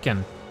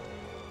chicken.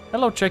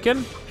 Hello,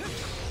 chicken.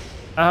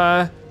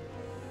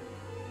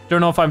 Don't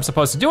know if I'm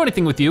supposed to do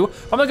anything with you.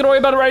 I'm not gonna worry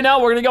about it right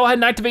now. We're gonna go ahead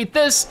and activate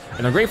this,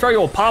 and the Great Fairy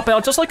will pop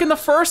out just like in the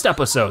first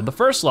episode, the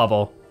first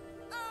level.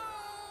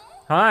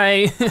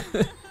 Hi.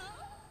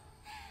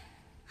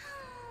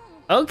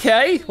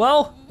 Okay,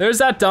 well, there's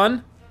that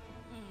done.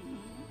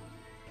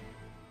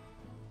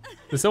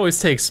 This always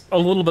takes a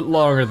little bit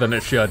longer than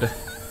it should.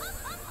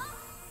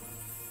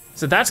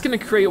 So that's gonna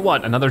create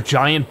what, another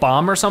giant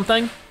bomb or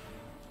something?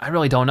 I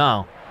really don't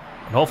know.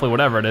 But hopefully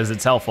whatever it is,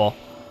 it's helpful.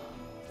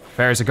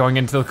 Fairies are going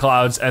into the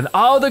clouds and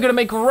oh, they're gonna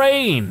make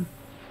rain.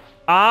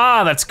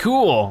 Ah, that's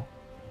cool.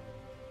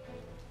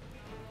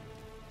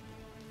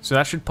 So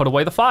that should put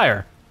away the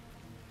fire.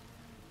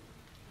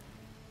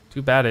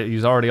 Too bad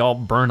he's already all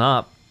burned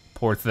up,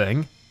 poor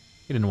thing.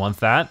 He didn't want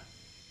that.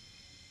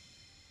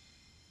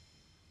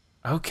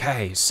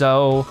 Okay,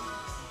 so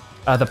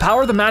the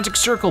power of the magic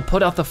circle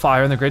put out the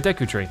fire in the Great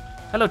Deku Tree.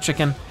 Hello,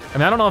 chicken. I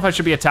mean, I don't know if I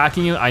should be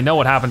attacking you. I know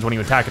what happens when you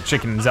attack a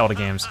chicken in Zelda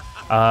games.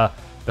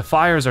 The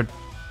fires are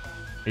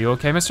you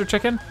okay, Mr.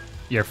 Chicken?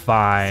 You're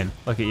fine,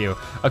 look at you.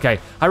 Okay,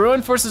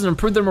 Hyrulean forces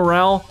improved their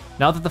morale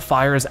now that the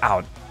fire is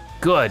out.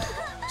 Good.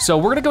 So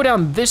we're gonna go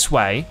down this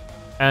way,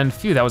 and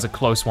phew, that was a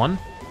close one.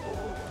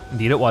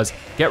 Indeed it was.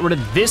 Get rid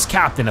of this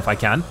captain if I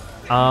can.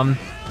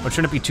 But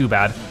shouldn't be too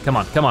bad. Come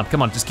on, come on,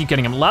 come on, just keep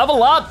getting him.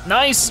 Level up,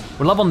 nice.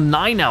 We're level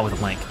 9 now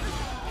with Link.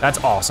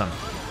 That's awesome.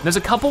 There's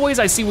a couple ways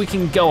I see we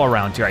can go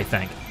around here, I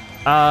think.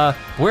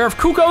 Beware of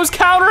Kuko's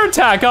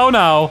counterattack, oh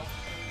no.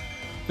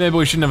 Maybe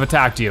we shouldn't have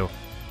attacked you.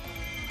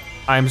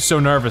 I'm so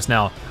nervous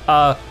now.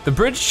 The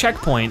bridge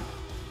checkpoint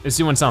is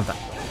doing something.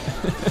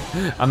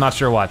 I'm not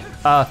sure what.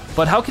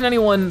 But how can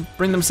anyone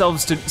bring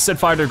themselves to set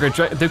fire to a Great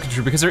Deku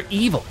Tree because they're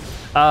evil?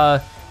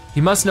 He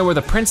must know where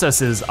the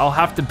princess is. I'll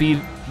have to beat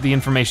the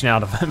information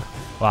out of him.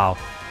 Wow,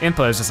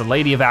 Impa is just a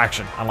lady of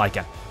action. I like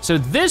it. So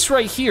this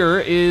right here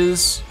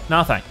is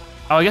nothing.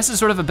 Oh, I guess it's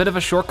sort of a bit of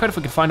a shortcut if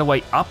we could find a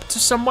way up to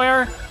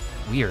somewhere.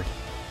 Weird.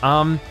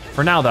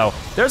 For now though,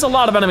 there's a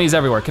lot of enemies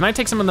everywhere. Can I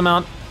take some of them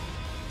out?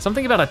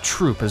 Something about a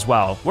troop as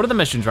well. What are the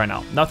missions right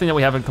now? Nothing that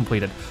we haven't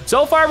completed.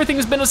 So far, everything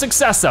has been a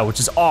success though, which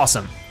is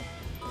awesome.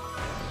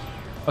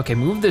 Okay,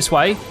 move this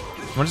way,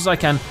 as much as I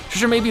can.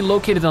 Treasure may be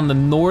located on the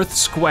North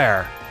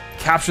Square.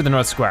 Capture the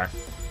North Square.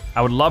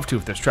 I would love to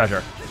if there's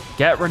treasure.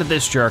 Get rid of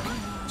this jerk.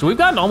 So we've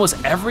gotten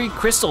almost every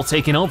crystal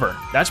taken over.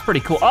 That's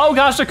pretty cool. Oh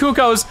gosh, the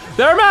Kukos,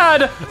 they're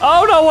mad.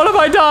 Oh no, what have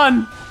I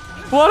done?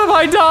 What have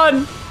I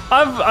done?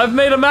 I've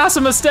made a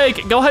massive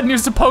mistake. Go ahead and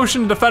use the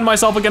potion to defend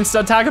myself against the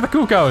attack of the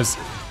Kukos.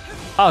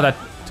 Oh, that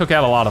took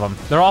out a lot of them.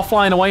 They're all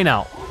flying away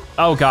now.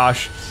 Oh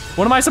gosh,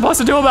 what am I supposed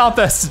to do about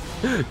this?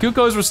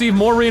 Kukos receive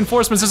more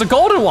reinforcements. There's a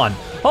golden one.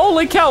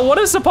 Holy cow, what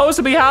is supposed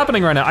to be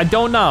happening right now? I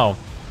don't know.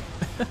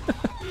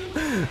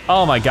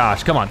 Oh my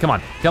gosh, come on, come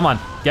on, come on.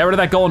 Get rid of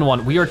that golden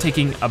one. We are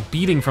taking a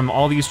beating from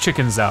all these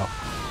chickens though.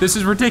 This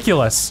is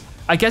ridiculous.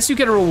 I guess you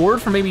get a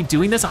reward for maybe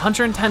doing this,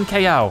 110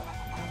 KO.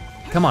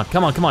 Come on,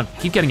 come on, come on,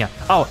 keep getting it.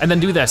 Oh, and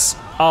then do this.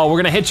 Oh, we're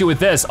gonna hit you with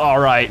this. All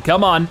right,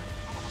 come on.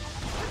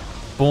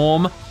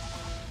 Boom.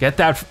 Get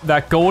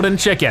that golden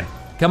chicken.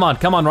 Come on,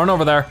 come on, run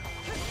over there.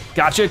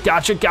 Gotcha,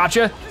 gotcha,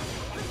 gotcha.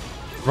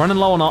 Running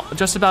low on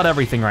just about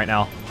everything right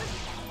now,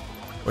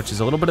 which is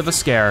a little bit of a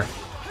scare.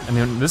 I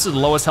mean, this is the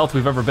lowest health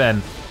we've ever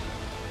been.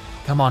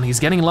 Come on, he's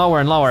getting lower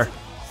and lower.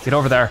 Get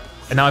over there.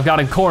 And now I've got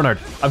him cornered.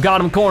 I've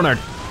got him cornered.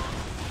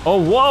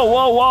 Oh, whoa,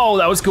 whoa, whoa,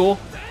 that was cool.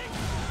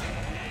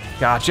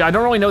 Gotcha, I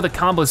don't really know the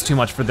combos too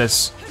much for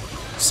this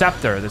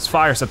scepter, this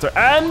fire scepter.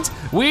 And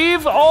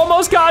we've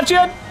almost got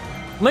you.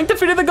 Link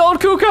defeated the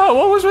gold Kuko.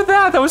 What was with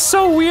that? That was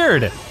so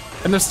weird.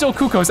 And there's still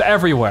Kukos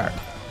everywhere.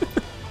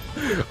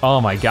 Oh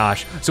my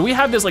gosh. So we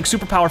have this like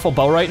super powerful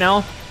bow right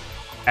now,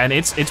 and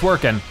it's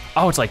working.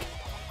 Oh, it's like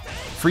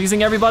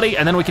freezing everybody,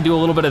 and then we can do a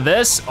little bit of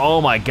this.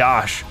 Oh my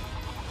gosh.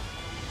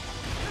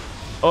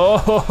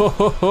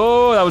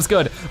 Oh, that was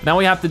good. Now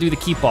we have to do the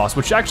keep boss,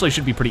 which actually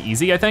should be pretty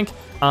easy, I think.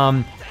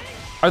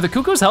 Are the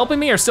Kukos helping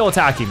me or still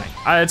attacking me?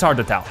 It's hard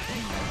to tell.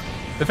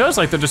 It feels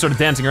like they're just sort of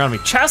dancing around me.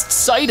 Chest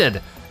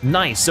sighted.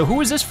 Nice, so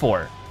who is this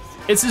for?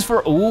 This is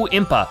for, ooh,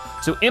 Impa.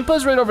 So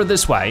Impa's right over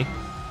this way.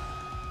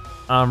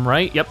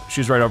 Right, yep,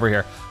 she's right over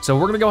here. So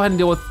we're gonna go ahead and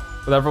deal with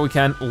whatever we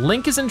can.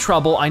 Link is in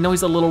trouble. I know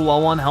he's a little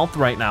low on health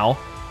right now.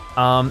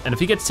 And if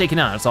he gets taken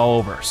out, it's all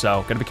over.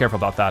 So gotta be careful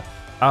about that.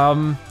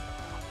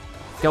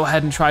 Go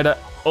ahead and try to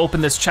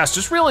open this chest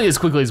just really as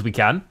quickly as we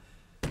can.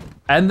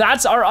 And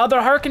that's our other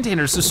heart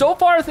containers. So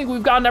far I think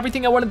we've gotten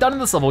everything I want to done in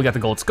this level. We got the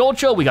gold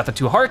skull, we got the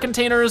 2 heart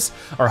containers,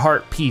 or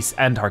heart piece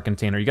and heart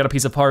container. You got a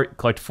piece of heart,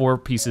 collect 4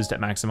 pieces to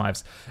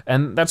maximize.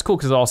 And that's cool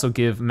because it'll also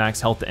give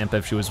max health to Impa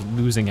if she was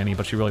losing any,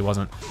 but she really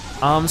wasn't.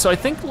 So I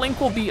think Link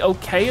will be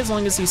okay as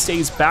long as he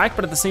stays back,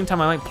 but at the same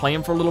time I might play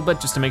him for a little bit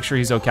just to make sure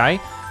he's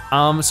okay.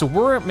 So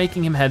we're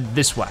making him head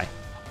this way.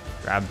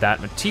 Grab that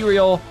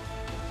material,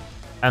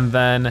 and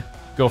then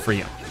go for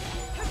you.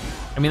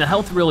 I mean, the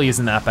health really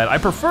isn't that bad. I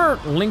prefer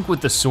Link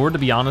with the sword, to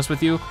be honest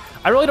with you.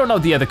 I really don't know,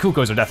 the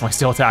Kukos are definitely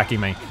still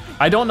attacking me.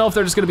 I don't know if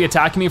they're just gonna be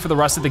attacking me for the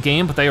rest of the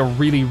game, but they are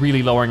really,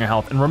 really lowering our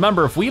health. And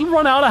remember, if we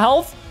run out of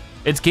health,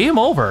 it's game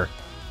over.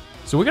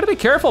 So we gotta be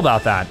careful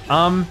about that.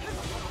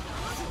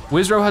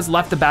 Wizro has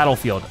left the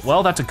battlefield.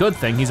 Well, that's a good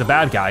thing, he's a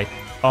bad guy.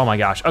 Oh my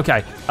gosh,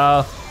 okay.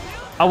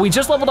 Oh, we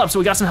just leveled up, so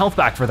we got some health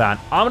back for that.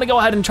 I'm gonna go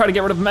ahead and try to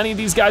get rid of as many of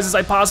these guys as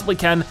I possibly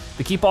can.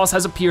 The key boss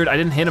has appeared. I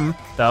didn't hit him,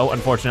 though,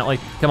 unfortunately.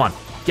 Come on,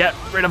 get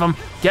rid of him,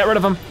 get rid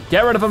of him,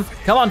 get rid of him.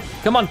 Come on,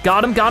 come on,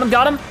 got him, got him,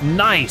 got him.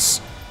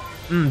 Nice.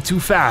 Too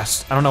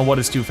fast. I don't know what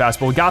is too fast,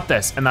 but we got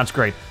this, and that's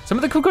great. Some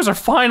of the cuckoos are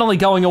finally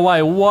going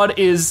away. What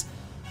is,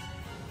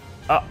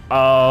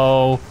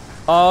 uh-oh.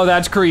 Oh,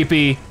 that's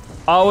creepy.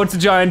 Oh, it's a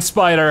giant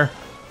spider.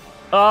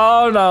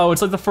 Oh no,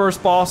 it's like the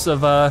first boss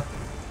of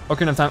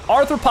Ocarina of Time.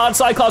 Arthropod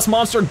Cyclops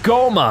monster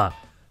Goma.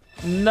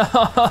 No,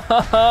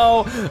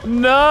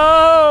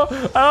 no,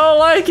 I don't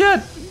like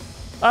it.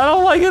 I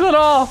don't like it at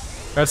all.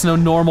 That's no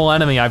normal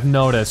enemy, I've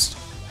noticed.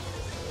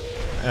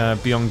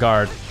 Be on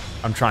guard,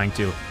 I'm trying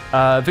to.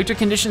 Victory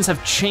conditions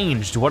have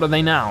changed, what are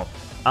they now?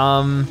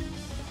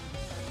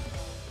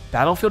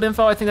 Battlefield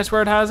info, I think that's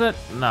where it has it?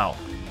 No,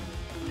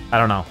 I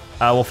don't know.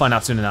 We'll find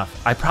out soon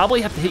enough. I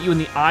probably have to hit you in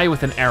the eye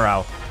with an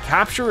arrow.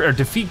 Capture or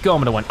defeat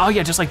Goma to win. Oh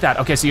yeah, just like that.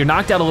 Okay, so you're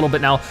knocked out a little bit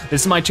now.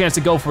 This is my chance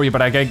to go for you,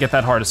 but I gotta get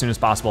that heart as soon as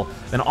possible.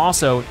 Then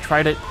also,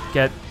 try to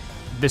get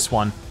this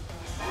one.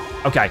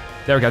 Okay,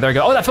 there we go, there we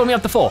go. Oh, that filled me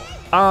up to full.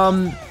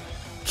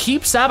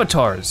 Keep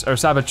Saboteurs, or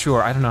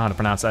Saboteur, I don't know how to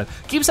pronounce that.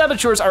 Keep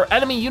Saboteurs are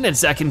enemy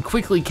units that can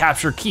quickly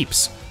capture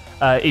keeps.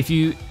 If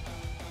you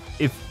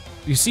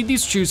see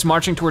these troops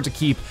marching towards a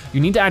keep, you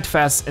need to act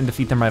fast and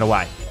defeat them right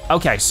away.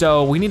 Okay,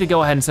 so we need to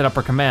go ahead and set up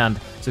our command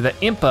so that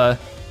Impa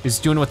is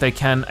doing what they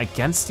can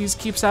against these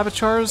Keep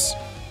Saboteurs.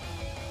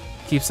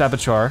 Keep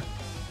Saboteur,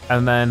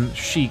 and then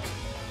Sheik.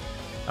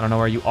 I don't know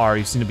where you are,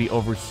 you seem to be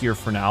over here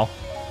for now.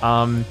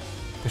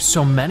 There's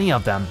so many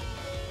of them.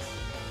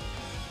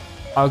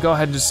 I'll go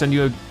ahead and just send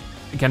you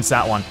against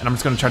that one, and I'm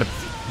just gonna try to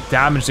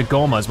damage the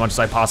Goma as much as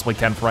I possibly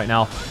can for right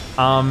now.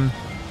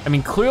 I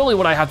mean, clearly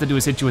what I have to do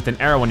is hit you with an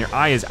arrow when your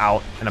eye is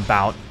out and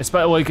about.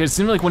 Especially, it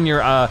seems like when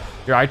your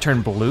eye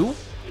turned blue.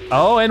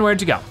 Oh, and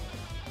where'd you go?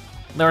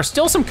 There are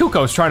still some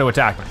cuckoos trying to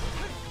attack me.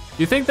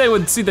 You think they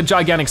would see the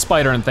gigantic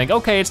spider and think,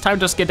 okay, it's time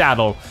to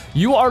skedaddle.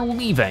 You are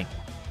leaving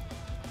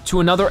to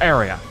another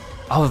area.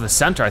 Oh, the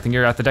center, I think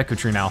you're at the Deku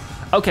Tree now.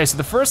 Okay, so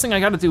the first thing I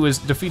gotta do is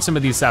defeat some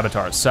of these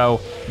Saboteurs.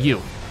 So,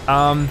 you.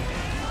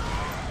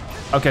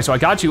 Okay, so I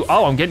got you.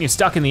 Oh, I'm getting you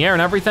stuck in the air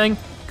and everything.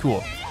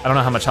 Cool. I don't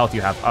know how much health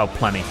you have. Oh,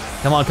 plenty.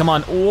 Come on, come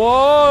on.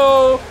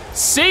 Whoa!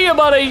 See ya,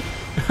 buddy!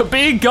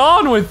 Be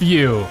gone with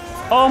you!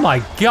 Oh my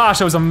gosh,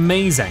 that was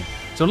amazing.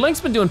 So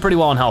Link's been doing pretty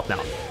well in health now.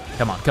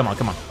 Come on, come on,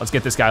 come on. Let's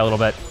get this guy a little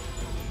bit.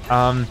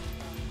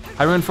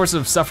 Hyrule forces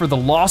have suffered the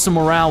loss of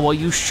morale. Well,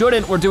 you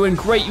shouldn't. We're doing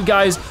great. You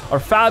guys are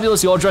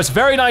fabulous. You all dressed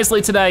very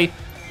nicely today.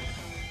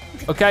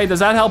 Okay, does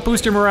that help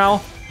boost your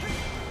morale?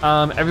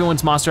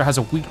 Everyone's monster has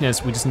a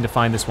weakness. We just need to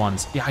find this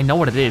one's. Yeah, I know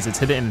what it is. It's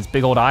hidden in its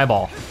big old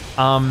eyeball.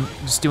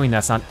 Just doing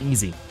that's not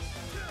easy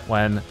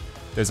when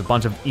there's a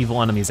bunch of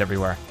evil enemies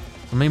everywhere.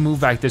 Let me move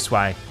back this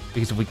way,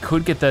 because if we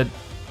could get the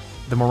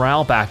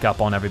morale back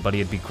up on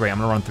everybody, it'd be great. I'm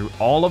gonna run through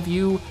all of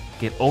you,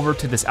 get over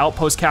to this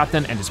outpost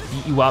captain, and just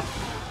beat you up.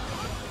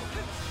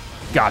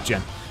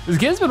 Gotcha. This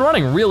game's been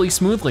running really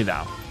smoothly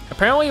though.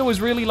 Apparently it was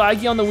really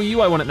laggy on the Wii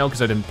U. I wouldn't know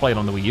because I didn't play it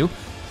on the Wii U.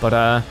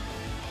 But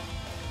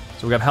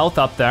so we got health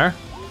up there.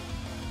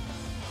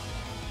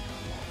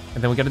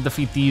 And then we gotta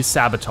defeat these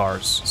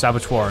Saboteurs.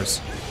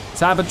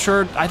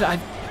 Saboteur,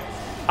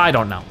 I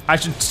don't know. I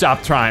should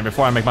stop trying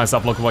before I make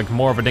myself look like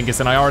more of a dingus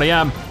than I already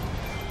am.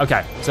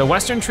 Okay, so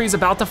Western Tree's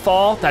about to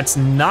fall. That's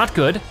not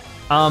good.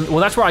 Well,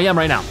 that's where I am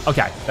right now.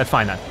 Okay, that's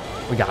fine then.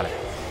 We got it.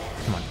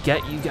 Come on,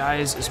 get you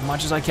guys as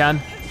much as I can.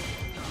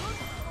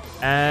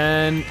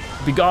 And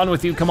be gone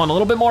with you. Come on, a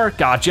little bit more.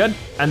 Gotcha.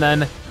 And then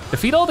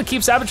defeat all the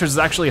Keep Saboteurs is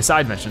actually a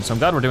side mission, so I'm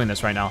glad we're doing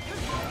this right now.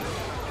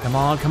 Come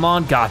on, come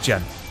on,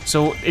 gotcha.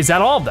 So is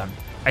that all of them?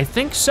 I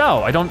think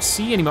so. I don't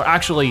see any more.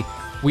 Actually,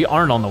 we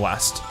aren't on the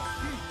west.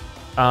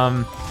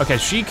 Okay,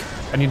 Sheik,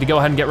 I need to go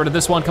ahead and get rid of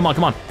this one. Come on,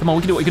 come on, come on,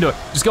 we can do it, we can do it.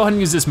 Just go ahead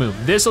and use this move.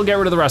 This'll get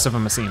rid of the rest of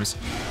them, it seems.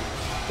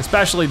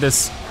 Especially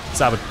this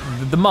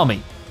the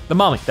mummy. The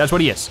mummy, that's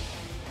what he is.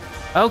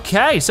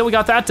 Okay, so we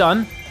got that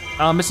done.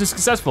 Mission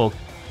successful.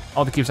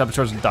 All the Keep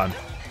Saboteurs are done,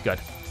 good.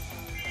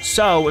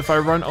 So if I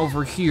run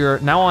over here,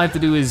 now all I have to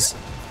do is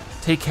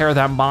take care of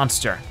that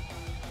monster.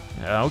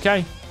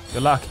 Okay,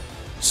 good luck.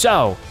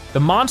 So, the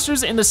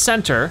monsters in the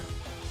center,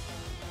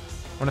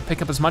 I'm gonna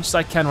pick up as much as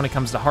I can when it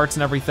comes to hearts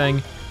and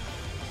everything.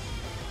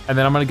 And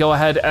then I'm gonna go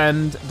ahead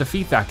and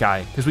defeat that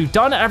guy, because we've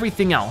done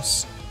everything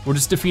else. We're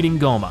just defeating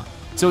Goma.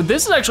 So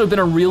this has actually been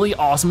a really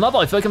awesome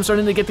level. I feel like I'm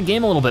starting to get the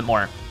game a little bit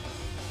more.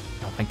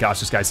 Oh my gosh,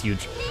 this guy's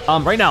huge.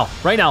 Right now,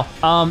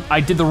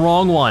 I did the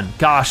wrong one.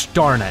 Gosh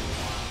darn it.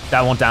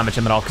 That won't damage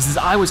him at all, because his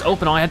eye was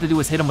open. All I had to do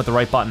was hit him with the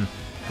right button,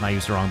 and I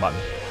used the wrong button.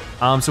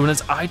 So when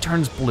his eye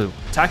turns blue,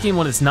 attacking him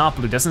when it's not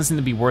blue doesn't seem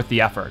to be worth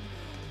the effort.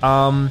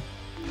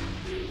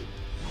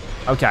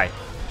 Okay,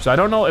 so I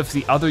don't know if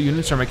the other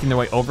units are making their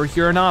way over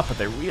here or not, but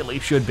they really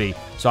should be.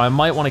 So I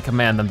might want to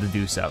command them to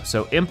do so.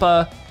 So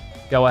Impa,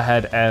 go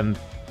ahead and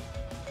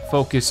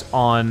focus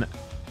on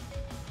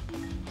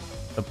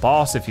the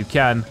boss if you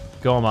can,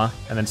 Goma,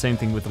 and then same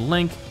thing with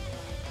Link.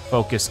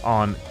 Focus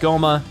on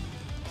Goma,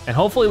 and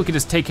hopefully we can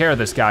just take care of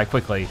this guy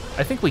quickly.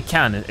 I think we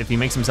can if he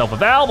makes himself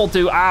available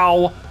to.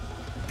 Ow!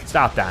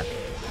 Stop that.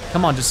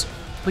 Come on, just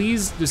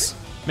please, just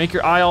make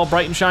your eye all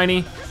bright and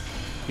shiny.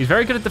 He's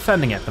very good at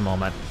defending at the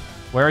moment.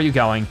 Where are you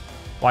going?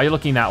 Why are you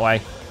looking that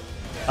way?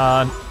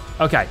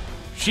 Okay,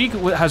 Sheik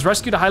has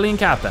rescued a Hylian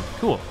captain.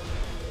 Cool.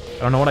 I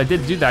don't know what I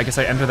did to do that. I guess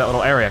I entered that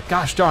little area.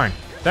 Gosh darn.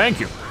 Thank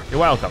you. You're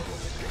welcome.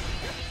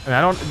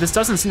 I mean, this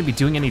doesn't seem to be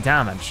doing any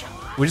damage.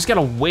 We just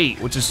gotta wait,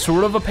 which is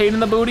sort of a pain in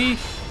the booty.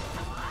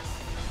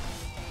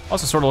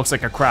 Also sort of looks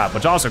like a crab,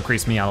 which also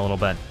creeps me out a little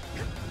bit.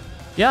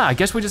 Yeah, I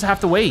guess we just have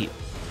to wait.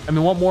 I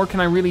mean, what more can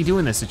I really do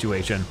in this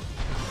situation?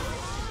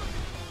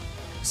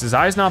 His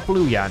eye's not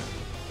blue yet.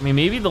 I mean,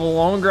 maybe the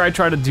longer I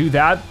try to do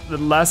that, the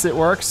less it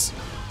works.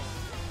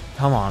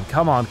 Come on,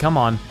 come on, come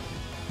on.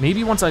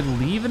 Maybe once I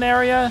leave an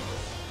area?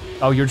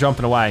 Oh, you're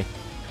jumping away.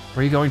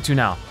 Where are you going to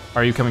now?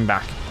 Are you coming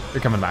back?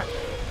 You're coming back.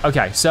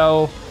 Okay,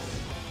 so,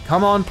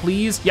 come on,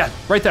 please. Yeah,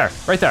 right there,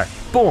 right there.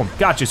 Boom,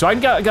 got you. So I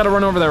gotta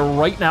run over there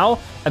right now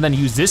and then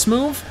use this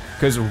move,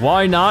 because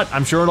why not?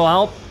 I'm sure it'll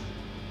help.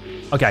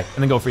 Okay,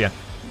 and then go for you.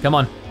 Come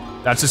on,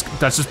 that's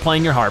just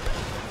playing your harp.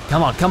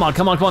 Come on, come on,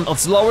 come on, come on.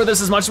 Let's lower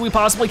this as much as we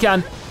possibly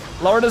can.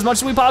 Lower it as much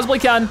as we possibly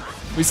can.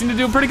 We seem to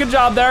do a pretty good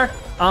job there.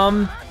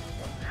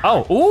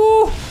 Oh,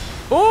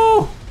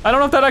 ooh. I don't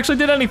know if that actually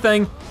did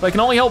anything, but I can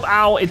only hope,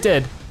 ow, it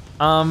did.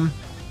 I'm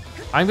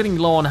getting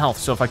low on health,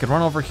 so if I could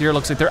run over here,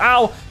 looks like there,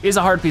 ow, is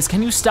a heart piece.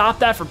 Can you stop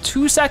that for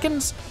 2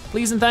 seconds?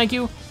 Please and thank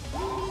you.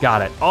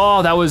 Got it.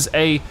 Oh, that was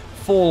a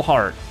full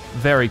heart.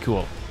 Very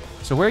cool.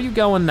 So where are you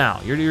going now?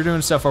 You're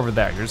doing stuff over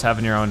there. You're just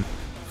having your own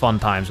fun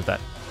times with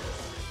that.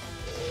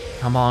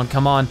 Come on,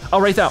 come on. Oh,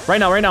 right now, right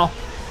now, right now.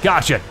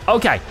 Gotcha.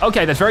 Okay,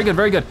 okay, that's very good,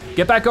 very good.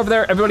 Get back over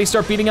there. Everybody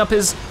start beating up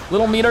his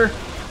little meter.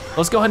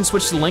 Let's go ahead and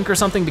switch to Link or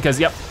something because,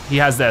 yep, he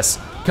has this.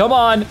 Come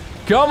on,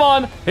 come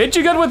on. Hit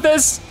you good with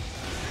this.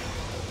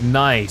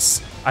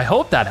 Nice. I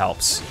hope that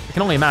helps. I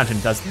can only imagine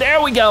it does.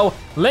 There we go.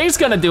 Link's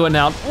gonna do it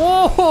now.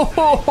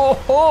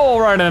 Whoa,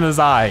 right in his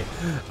eye.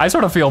 I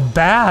sort of feel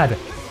bad.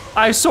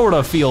 I sort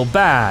of feel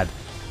bad.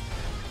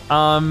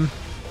 Oh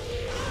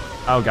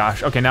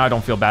gosh, okay, now I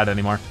don't feel bad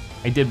anymore.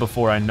 I did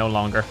before, I no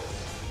longer.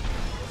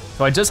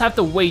 So I just have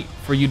to wait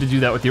for you to do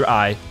that with your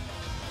eye.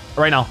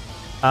 Right now,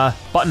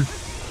 button,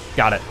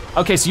 got it.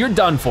 Okay, so you're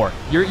done for.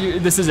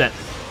 This is it.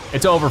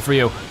 It's over for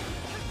you.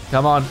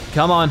 Come on,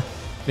 come on.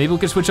 Maybe we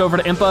can switch over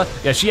to Impa.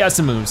 Yeah, she has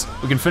some moves.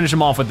 We can finish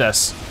him off with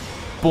this.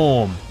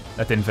 Boom.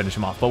 That didn't finish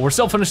him off, but we're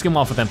still finishing him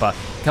off with Impa.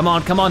 Come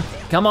on, come on,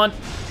 come on.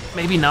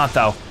 Maybe not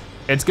though.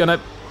 It's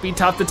gonna be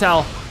tough to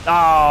tell.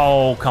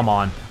 Oh, come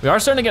on. We are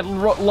starting to get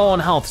low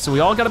on health, so we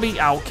all gotta be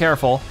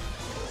careful.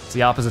 It's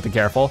the opposite to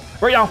careful.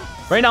 Right now,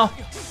 right now.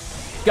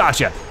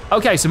 Gotcha.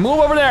 Okay, so move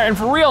over there and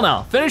for real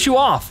now, finish you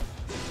off.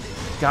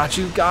 Got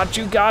you, got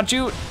you, got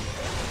you.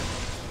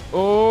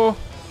 Oh,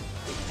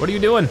 what are you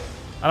doing?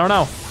 I don't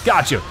know.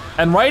 Got you.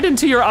 And right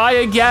into your eye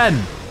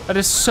again. That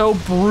is so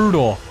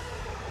brutal.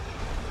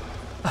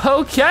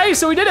 Okay,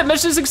 so we did it.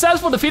 Mission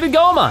successful, defeated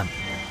Goma.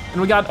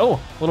 And we got, oh,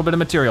 a little bit of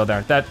material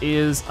there. That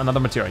is another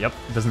material. Yep,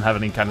 it doesn't have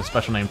any kind of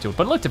special name to it,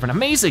 but it looked different.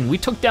 Amazing, we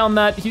took down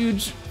that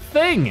huge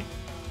thing.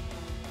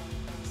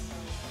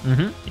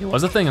 It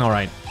was a thing, all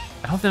right.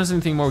 I don't think there's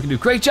anything more we can do.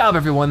 Great job,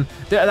 everyone.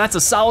 That's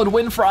a solid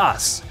win for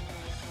us.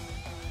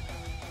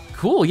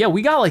 Cool, yeah,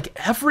 we got like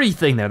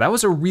everything there. That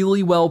was a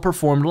really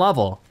well-performed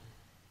level.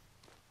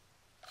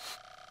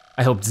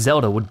 I hoped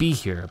Zelda would be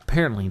here.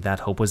 Apparently that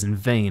hope was in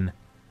vain.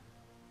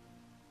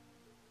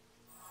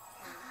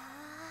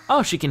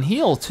 Oh, she can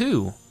heal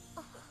too.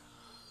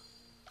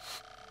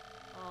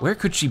 Where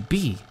could she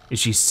be? Is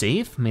she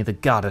safe? May the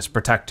goddess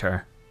protect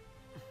her.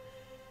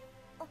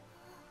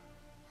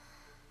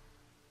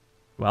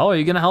 Well, are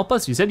you gonna help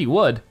us? You said you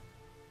would.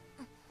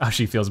 Oh,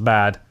 she feels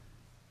bad.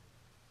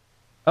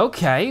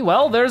 Okay,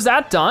 well, there's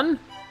that done.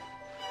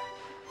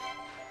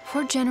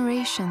 For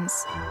generations,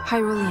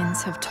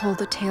 Hyruleans have told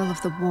the tale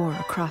of the war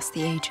across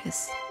the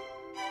ages.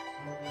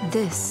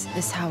 This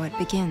is how it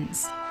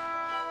begins.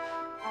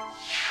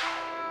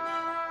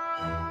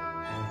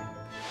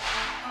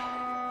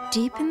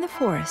 Deep in the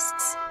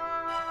forests,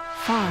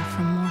 far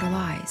from mortal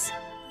eyes,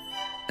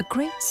 a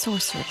great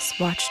sorceress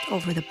watched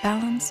over the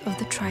balance of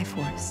the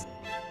Triforce.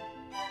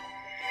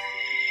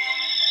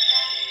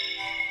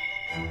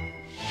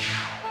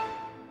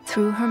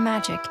 Through her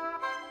magic,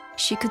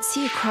 she could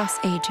see across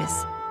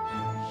ages,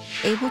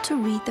 able to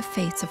read the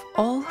fates of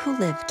all who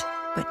lived,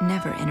 but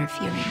never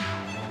interfering.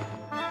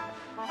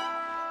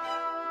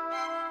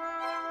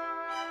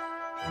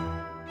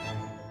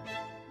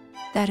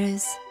 That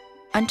is,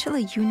 until a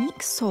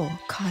unique soul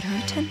caught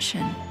her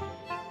attention.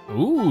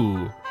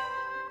 Ooh.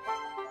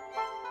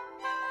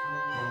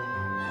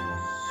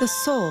 The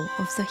soul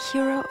of the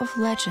hero of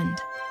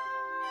legend,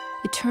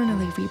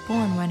 eternally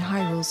reborn when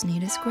Hyrule's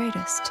need is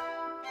greatest.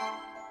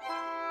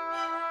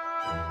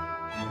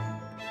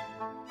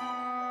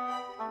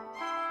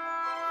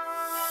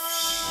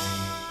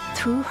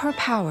 Through her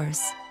powers,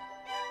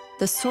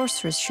 the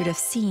sorceress should have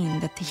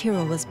seen that the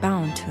hero was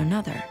bound to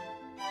another.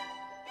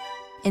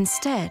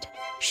 Instead,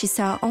 she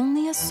saw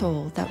only a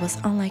soul that was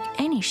unlike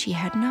any she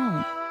had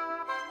known.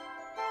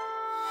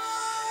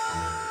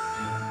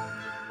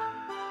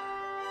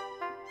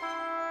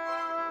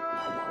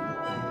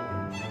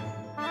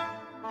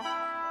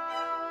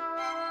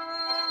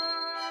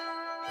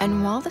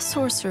 And while the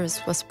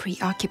sorceress was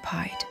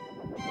preoccupied,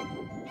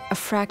 a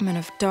fragment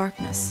of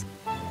darkness,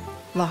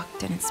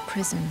 locked in its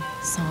prison,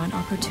 saw an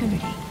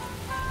opportunity.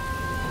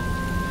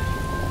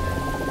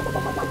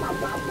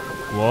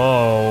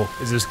 Whoa,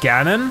 is this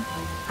Ganon?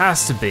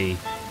 Has to be.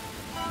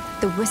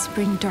 The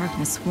whispering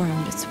darkness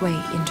wormed its way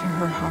into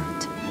her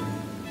heart.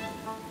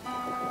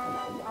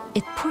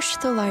 It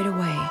pushed the light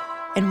away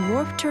and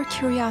warped her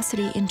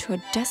curiosity into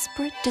a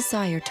desperate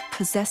desire to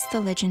possess the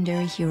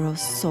legendary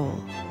hero's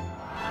soul.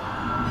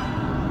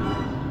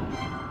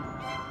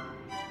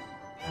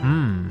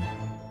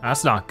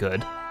 That's not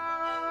good.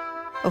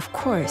 Of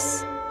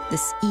course,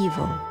 this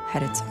evil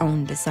had its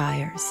own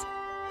desires.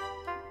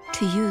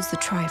 To use the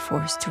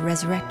Triforce to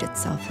resurrect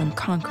itself and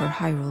conquer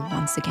Hyrule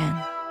once again.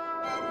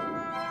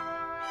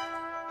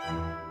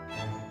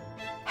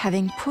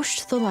 Having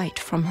pushed the light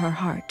from her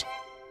heart,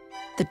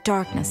 the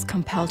darkness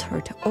compelled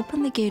her to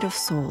open the Gate of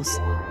Souls,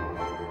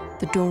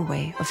 the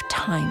doorway of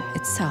time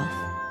itself.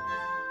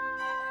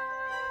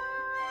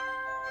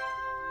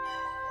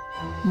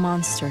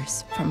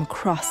 Monsters from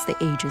across the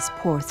ages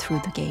pour through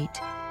the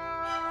gate,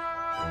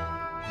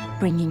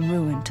 bringing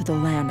ruin to the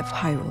land of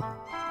Hyrule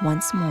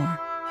once more.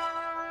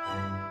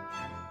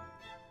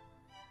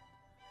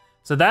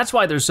 So that's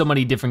why there's so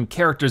many different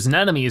characters and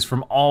enemies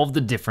from all of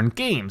the different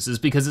games, is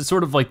because it's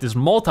sort of like this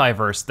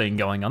multiverse thing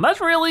going on.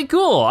 That's really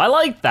cool, I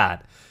like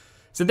that.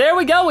 So there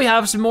we go, we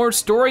have some more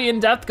story in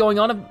depth going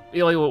on,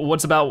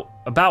 what's about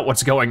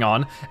what's going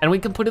on, and we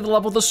completed the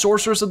level of the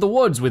Sorceress of the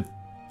Woods with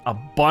a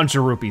bunch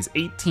of rupees,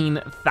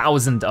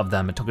 18,000 of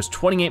them. It took us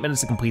 28 minutes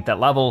to complete that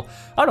level.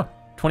 Oh no,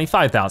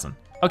 25,000.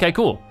 Okay,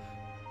 cool.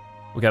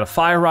 We got a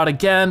fire rod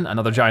again,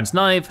 another giant's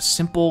knife,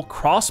 simple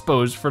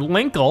crossbows for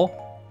Linkle,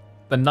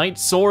 the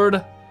knight's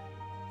sword,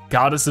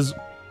 goddess's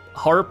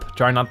harp,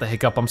 try not to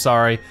hiccup, I'm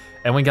sorry.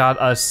 And we got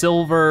a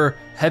silver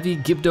heavy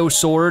Gibdo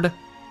sword,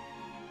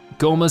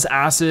 Goma's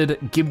acid,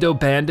 Gibdo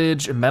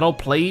bandage, metal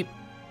plate,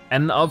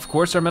 and of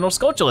course our metal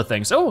sculpture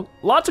thing. So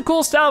lots of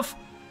cool stuff.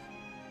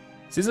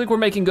 Seems like we're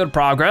making good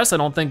progress. I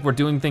don't think we're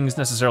doing things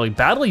necessarily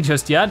badly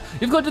just yet.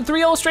 You've collected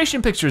 3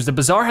 illustration pictures. The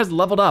bazaar has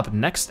leveled up,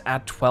 next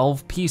at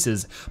 12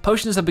 pieces.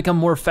 Potions have become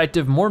more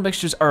effective. More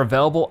mixtures are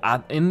available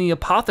in the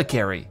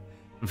apothecary.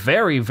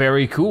 Very,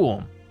 very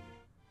cool.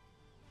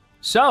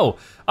 So,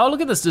 oh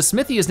look at this, the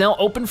smithy is now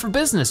open for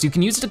business. You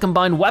can use it to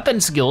combine weapon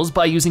skills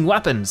by using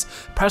weapons.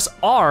 Press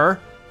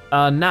R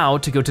now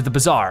to go to the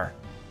bazaar.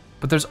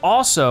 But there's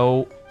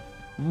also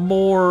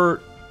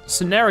more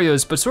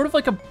scenarios, but sort of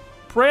like a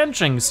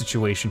branching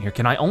situation here.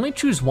 Can I only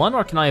choose one,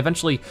 or can I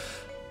eventually,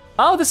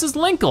 oh, this is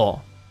Linkle.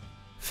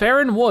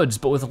 Faron Woods,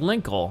 but with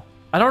Linkle.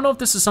 I don't know if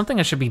this is something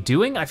I should be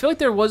doing. I feel like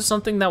there was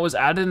something that was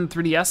added in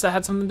 3DS that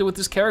had something to do with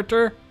this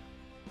character.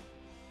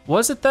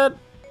 Was it that?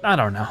 I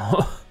don't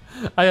know.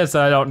 I guess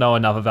I don't know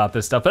enough about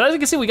this stuff, but as you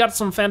can see, we got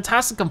some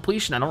fantastic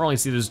completion. I don't really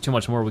see there's too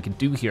much more we can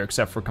do here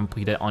except for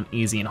complete it on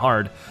easy and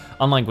hard,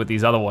 unlike with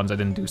these other ones I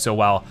didn't do so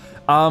well.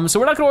 So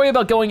we're not gonna worry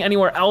about going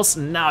anywhere else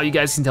now. You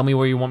guys can tell me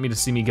where you want me to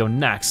see me go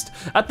next.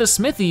 At the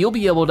smithy, you'll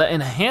be able to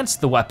enhance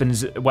the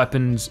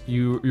weapons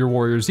your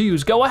warriors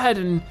use. Go ahead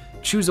and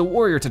choose a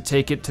warrior to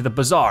take it to the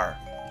bazaar.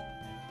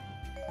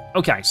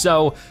 Okay,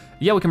 so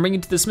yeah, we can bring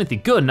you to the smithy.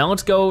 Good, now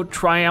let's go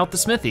try out the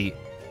smithy.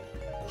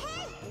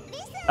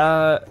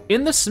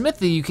 In the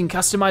smithy, you can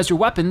customize your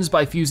weapons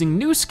by fusing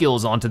new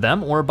skills onto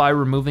them or by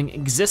removing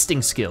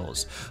existing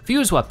skills.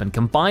 Fuse weapon,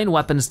 combine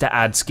weapons to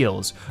add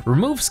skills.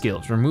 Remove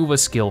skills, remove a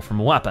skill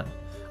from a weapon.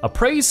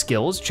 Appraise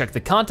skills, check the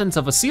contents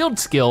of a sealed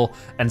skill,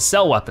 and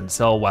sell weapon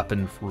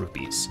for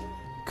rupees.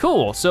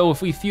 Cool, so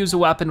if we fuse a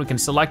weapon, we can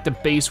select a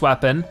base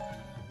weapon,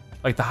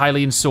 like the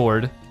Hylian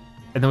sword,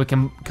 and then we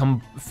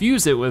can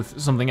fuse it with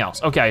something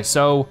else. Okay,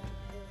 so,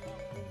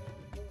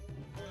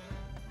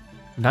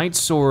 Knight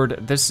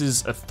Sword, this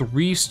is a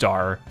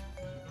 3-star.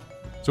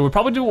 So we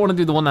probably do wanna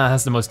do the one that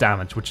has the most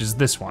damage, which is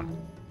this one.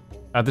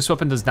 This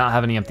weapon does not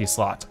have any empty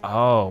slots.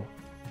 Oh.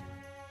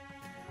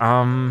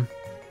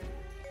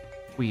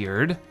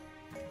 Weird.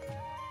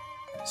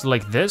 So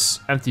like this,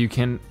 empty, you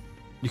can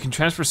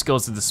transfer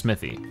skills to the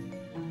smithy.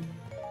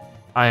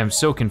 I am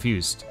so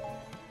confused.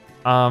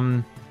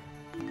 Yeah,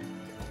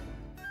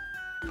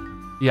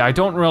 I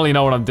don't really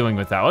know what I'm doing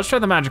with that. Let's try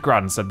the magic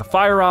rod instead. The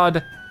fire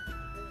rod.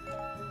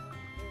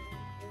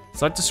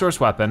 Select a source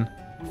weapon,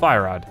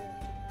 fire rod.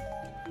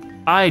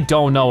 I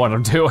don't know what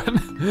I'm doing.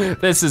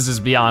 This is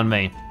just beyond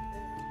me.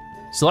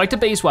 Select a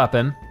base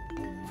weapon,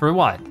 for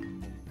what?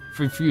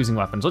 For fusing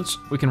weapons.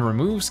 We can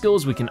remove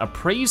skills, we can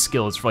appraise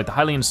skills for like the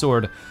Hylian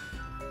sword.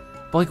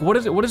 But like, what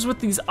is with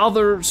these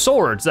other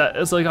swords?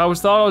 It's like,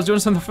 thought I was doing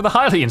something for the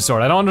Hylian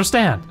sword, I don't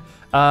understand.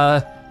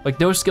 Like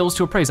no skills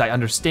to appraise, I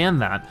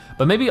understand that.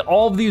 But maybe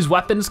all of these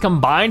weapons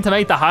combined to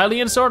make the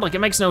Hylian sword? Like it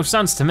makes no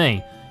sense to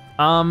me.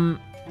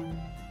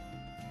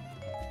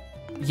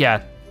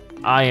 Yeah,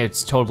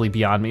 it's totally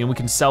beyond me, and we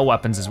can sell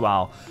weapons as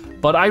well.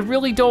 But I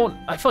really don't,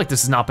 I feel like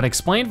this has not been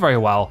explained very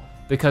well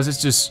because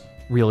it's just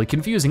really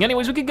confusing.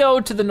 Anyways, we could go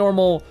to the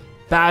normal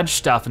badge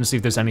stuff and see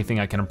if there's anything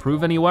I can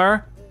improve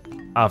anywhere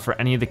for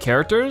any of the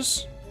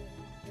characters.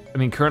 I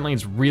mean, currently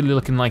it's really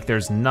looking like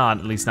there's not,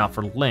 at least not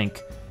for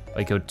Link. If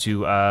I go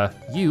to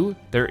you,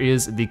 there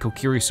is the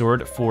Kokiri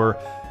sword for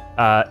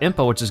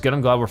Impa, which is good.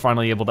 I'm glad we're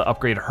finally able to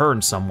upgrade her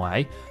in some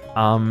way.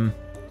 And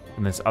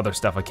there's other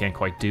stuff I can't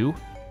quite do.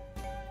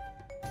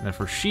 And then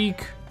for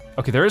Sheik,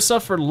 okay, there is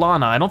stuff for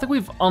Lana. I don't think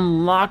we've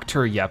unlocked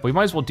her yet, but we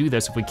might as well do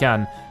this if we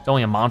can. It's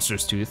only a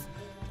monster's tooth.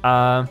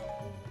 And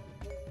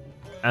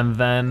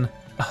then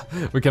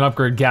we can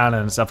upgrade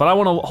Ganon and stuff, but I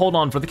wanna hold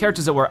on for the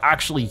characters that we're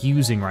actually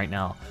using right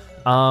now.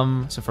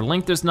 So for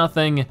Link, there's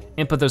nothing.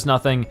 Impa, there's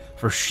nothing.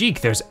 For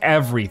Sheik, there's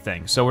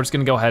everything. So we're just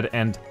gonna go ahead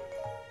and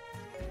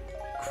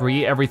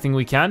create everything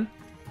we can.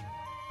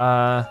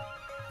 And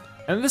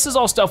this is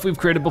all stuff we've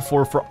created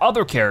before for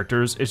other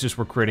characters. It's just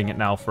we're creating it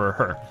now for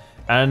her.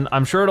 And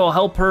I'm sure it'll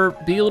help her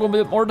be a little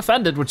bit more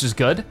defended, which is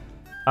good.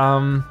 You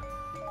know,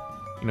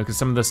 because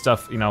some of this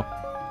stuff, you know,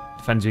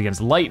 defends you against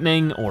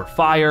lightning or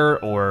fire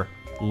or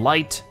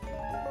light.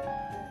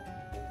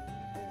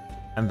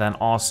 And then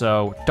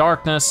also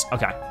darkness.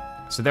 Okay,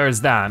 so there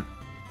is that.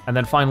 And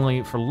then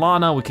finally for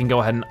Lana, we can go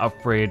ahead and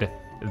upgrade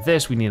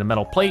this. We need a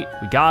metal plate,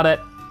 we got it.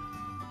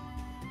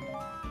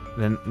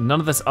 Then none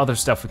of this other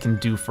stuff we can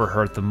do for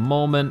her at the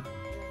moment.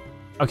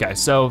 Okay,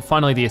 so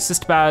finally the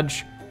assist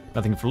badge.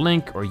 Nothing for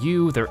Link or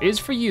you. There is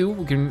for you.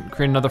 We can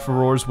create another for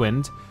Roar's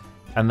Wind.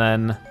 And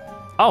then,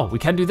 oh, we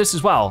can do this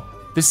as well.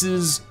 This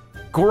is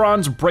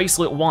Goron's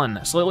Bracelet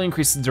 1. Slightly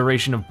increases the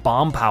duration of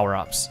bomb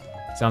power-ups.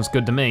 Sounds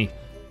good to me.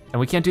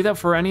 And we can't do that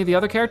for any of the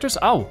other characters?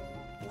 Oh,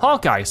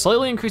 Hawkeye,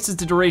 slightly increases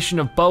the duration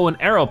of bow and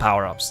arrow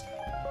power-ups.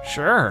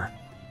 Sure.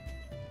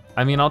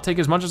 I mean, I'll take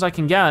as much as I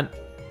can get.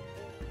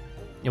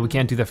 Yeah, we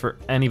can't do that for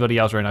anybody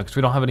else right now because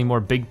we don't have any more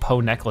big Poe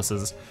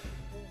necklaces.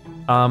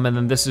 And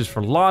then this is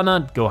for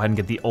Lana. Go ahead and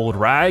get the old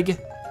rag.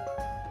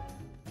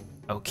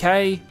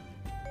 Okay.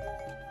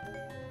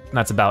 And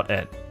that's about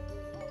it.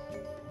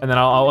 And then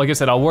like I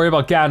said, I'll worry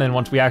about Ganon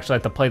once we actually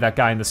have to play that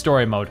guy in the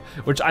story mode,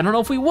 which I don't know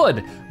if we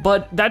would,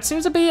 but that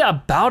seems to be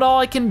about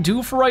all I can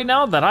do for right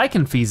now that I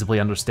can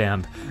feasibly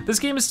understand. This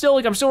game is still,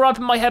 like, I'm still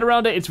wrapping my head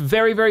around it. It's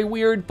very, very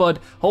weird, but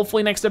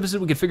hopefully next episode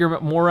we can figure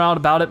more out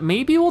about it.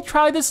 Maybe we'll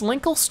try this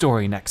Linkle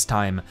story next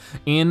time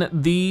in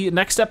the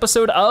next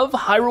episode of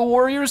Hyrule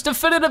Warriors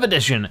Definitive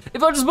Edition.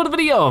 If I just put a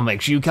video,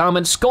 make sure you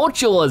comment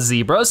Sculptula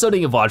Zebra so that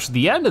you've watched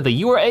the end of the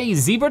You Are a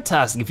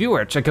Zebra-tastic. If you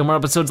were, check out more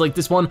episodes like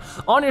this one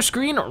on your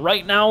screen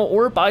right now,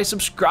 or by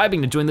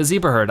subscribing to join the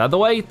Zebra Herd. Either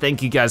way,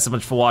 thank you guys so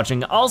much for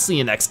watching. I'll see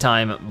you next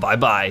time.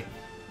 Bye-bye.